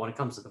season, but when it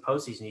comes to the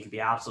postseason, you can be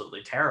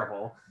absolutely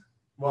terrible.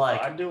 Well,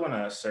 I do want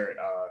to assert,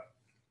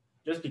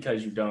 just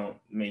because you don't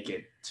make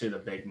it to the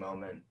big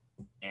moment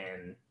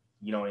and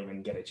you don't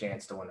even get a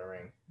chance to win a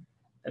ring,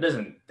 it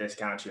doesn't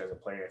discount you as a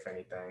player, if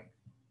anything.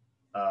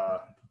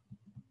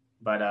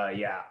 But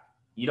yeah,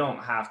 you don't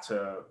have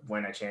to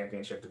win a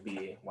championship to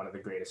be one of the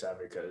greatest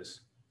ever,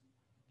 because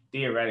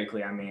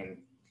theoretically, I mean,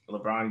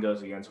 LeBron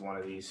goes against one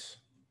of these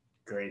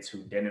greats who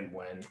didn't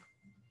win.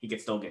 He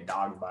could still get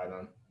dogged by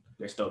them.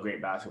 They're still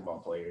great basketball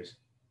players.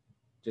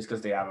 Just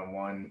because they haven't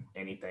won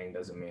anything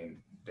doesn't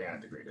mean they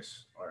aren't the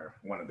greatest or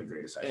one of the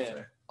greatest, I should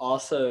say.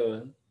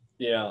 Also,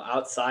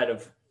 outside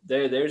of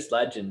there's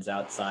legends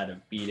outside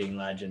of beating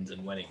legends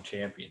and winning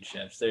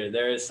championships.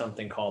 There is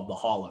something called the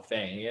Hall of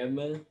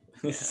Fame.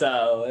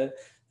 So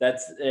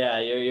that's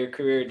your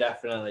career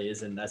definitely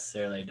isn't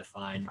necessarily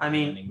defined. I by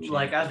mean, winning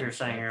like as you were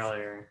saying championships.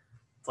 earlier,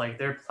 it's like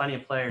there are plenty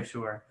of players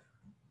who are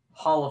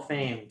Hall of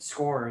Fame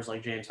scorers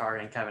like James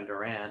Harden and Kevin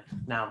Durant.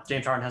 Now,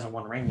 James Harden hasn't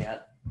won a ring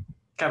yet.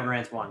 Kevin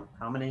Durant's won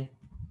how many?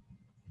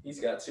 He's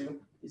got 2.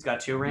 He's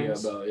got 2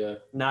 rings. Yeah.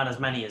 Not as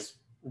many as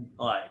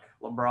like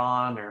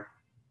LeBron or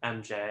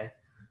MJ,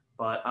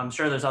 but I'm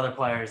sure there's other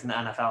players in the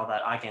NFL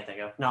that I can't think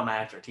of, not my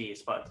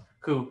expertise, but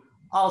who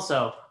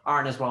also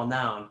aren't as well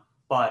known,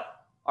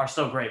 but are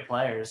still great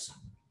players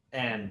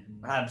and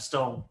have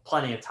still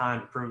plenty of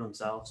time to prove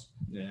themselves.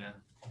 Yeah.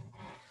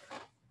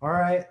 All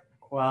right.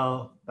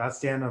 Well, that's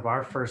the end of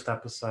our first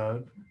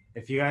episode.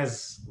 If you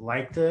guys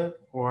liked it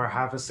or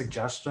have a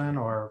suggestion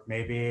or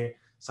maybe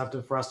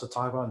something for us to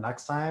talk about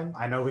next time,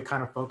 I know we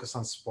kind of focus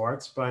on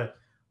sports, but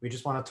we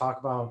just want to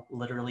talk about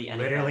Literally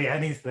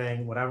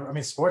anything. whatever. I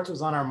mean, sports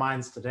was on our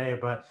minds today,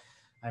 but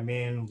I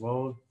mean,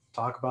 we'll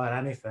talk about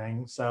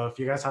anything. So if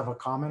you guys have a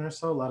comment or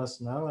so, let us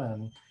know.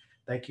 And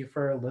thank you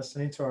for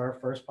listening to our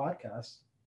first podcast.